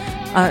Eastern,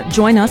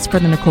 join us for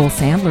the Nicole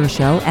Sandler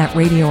Show at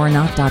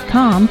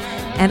RadioOrNot.com.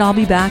 And I'll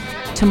be back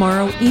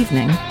tomorrow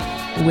evening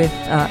with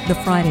the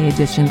Friday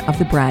edition of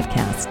the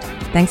Bradcast.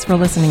 Thanks for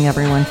listening,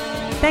 everyone.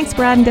 Thanks,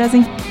 Brad and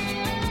Desi.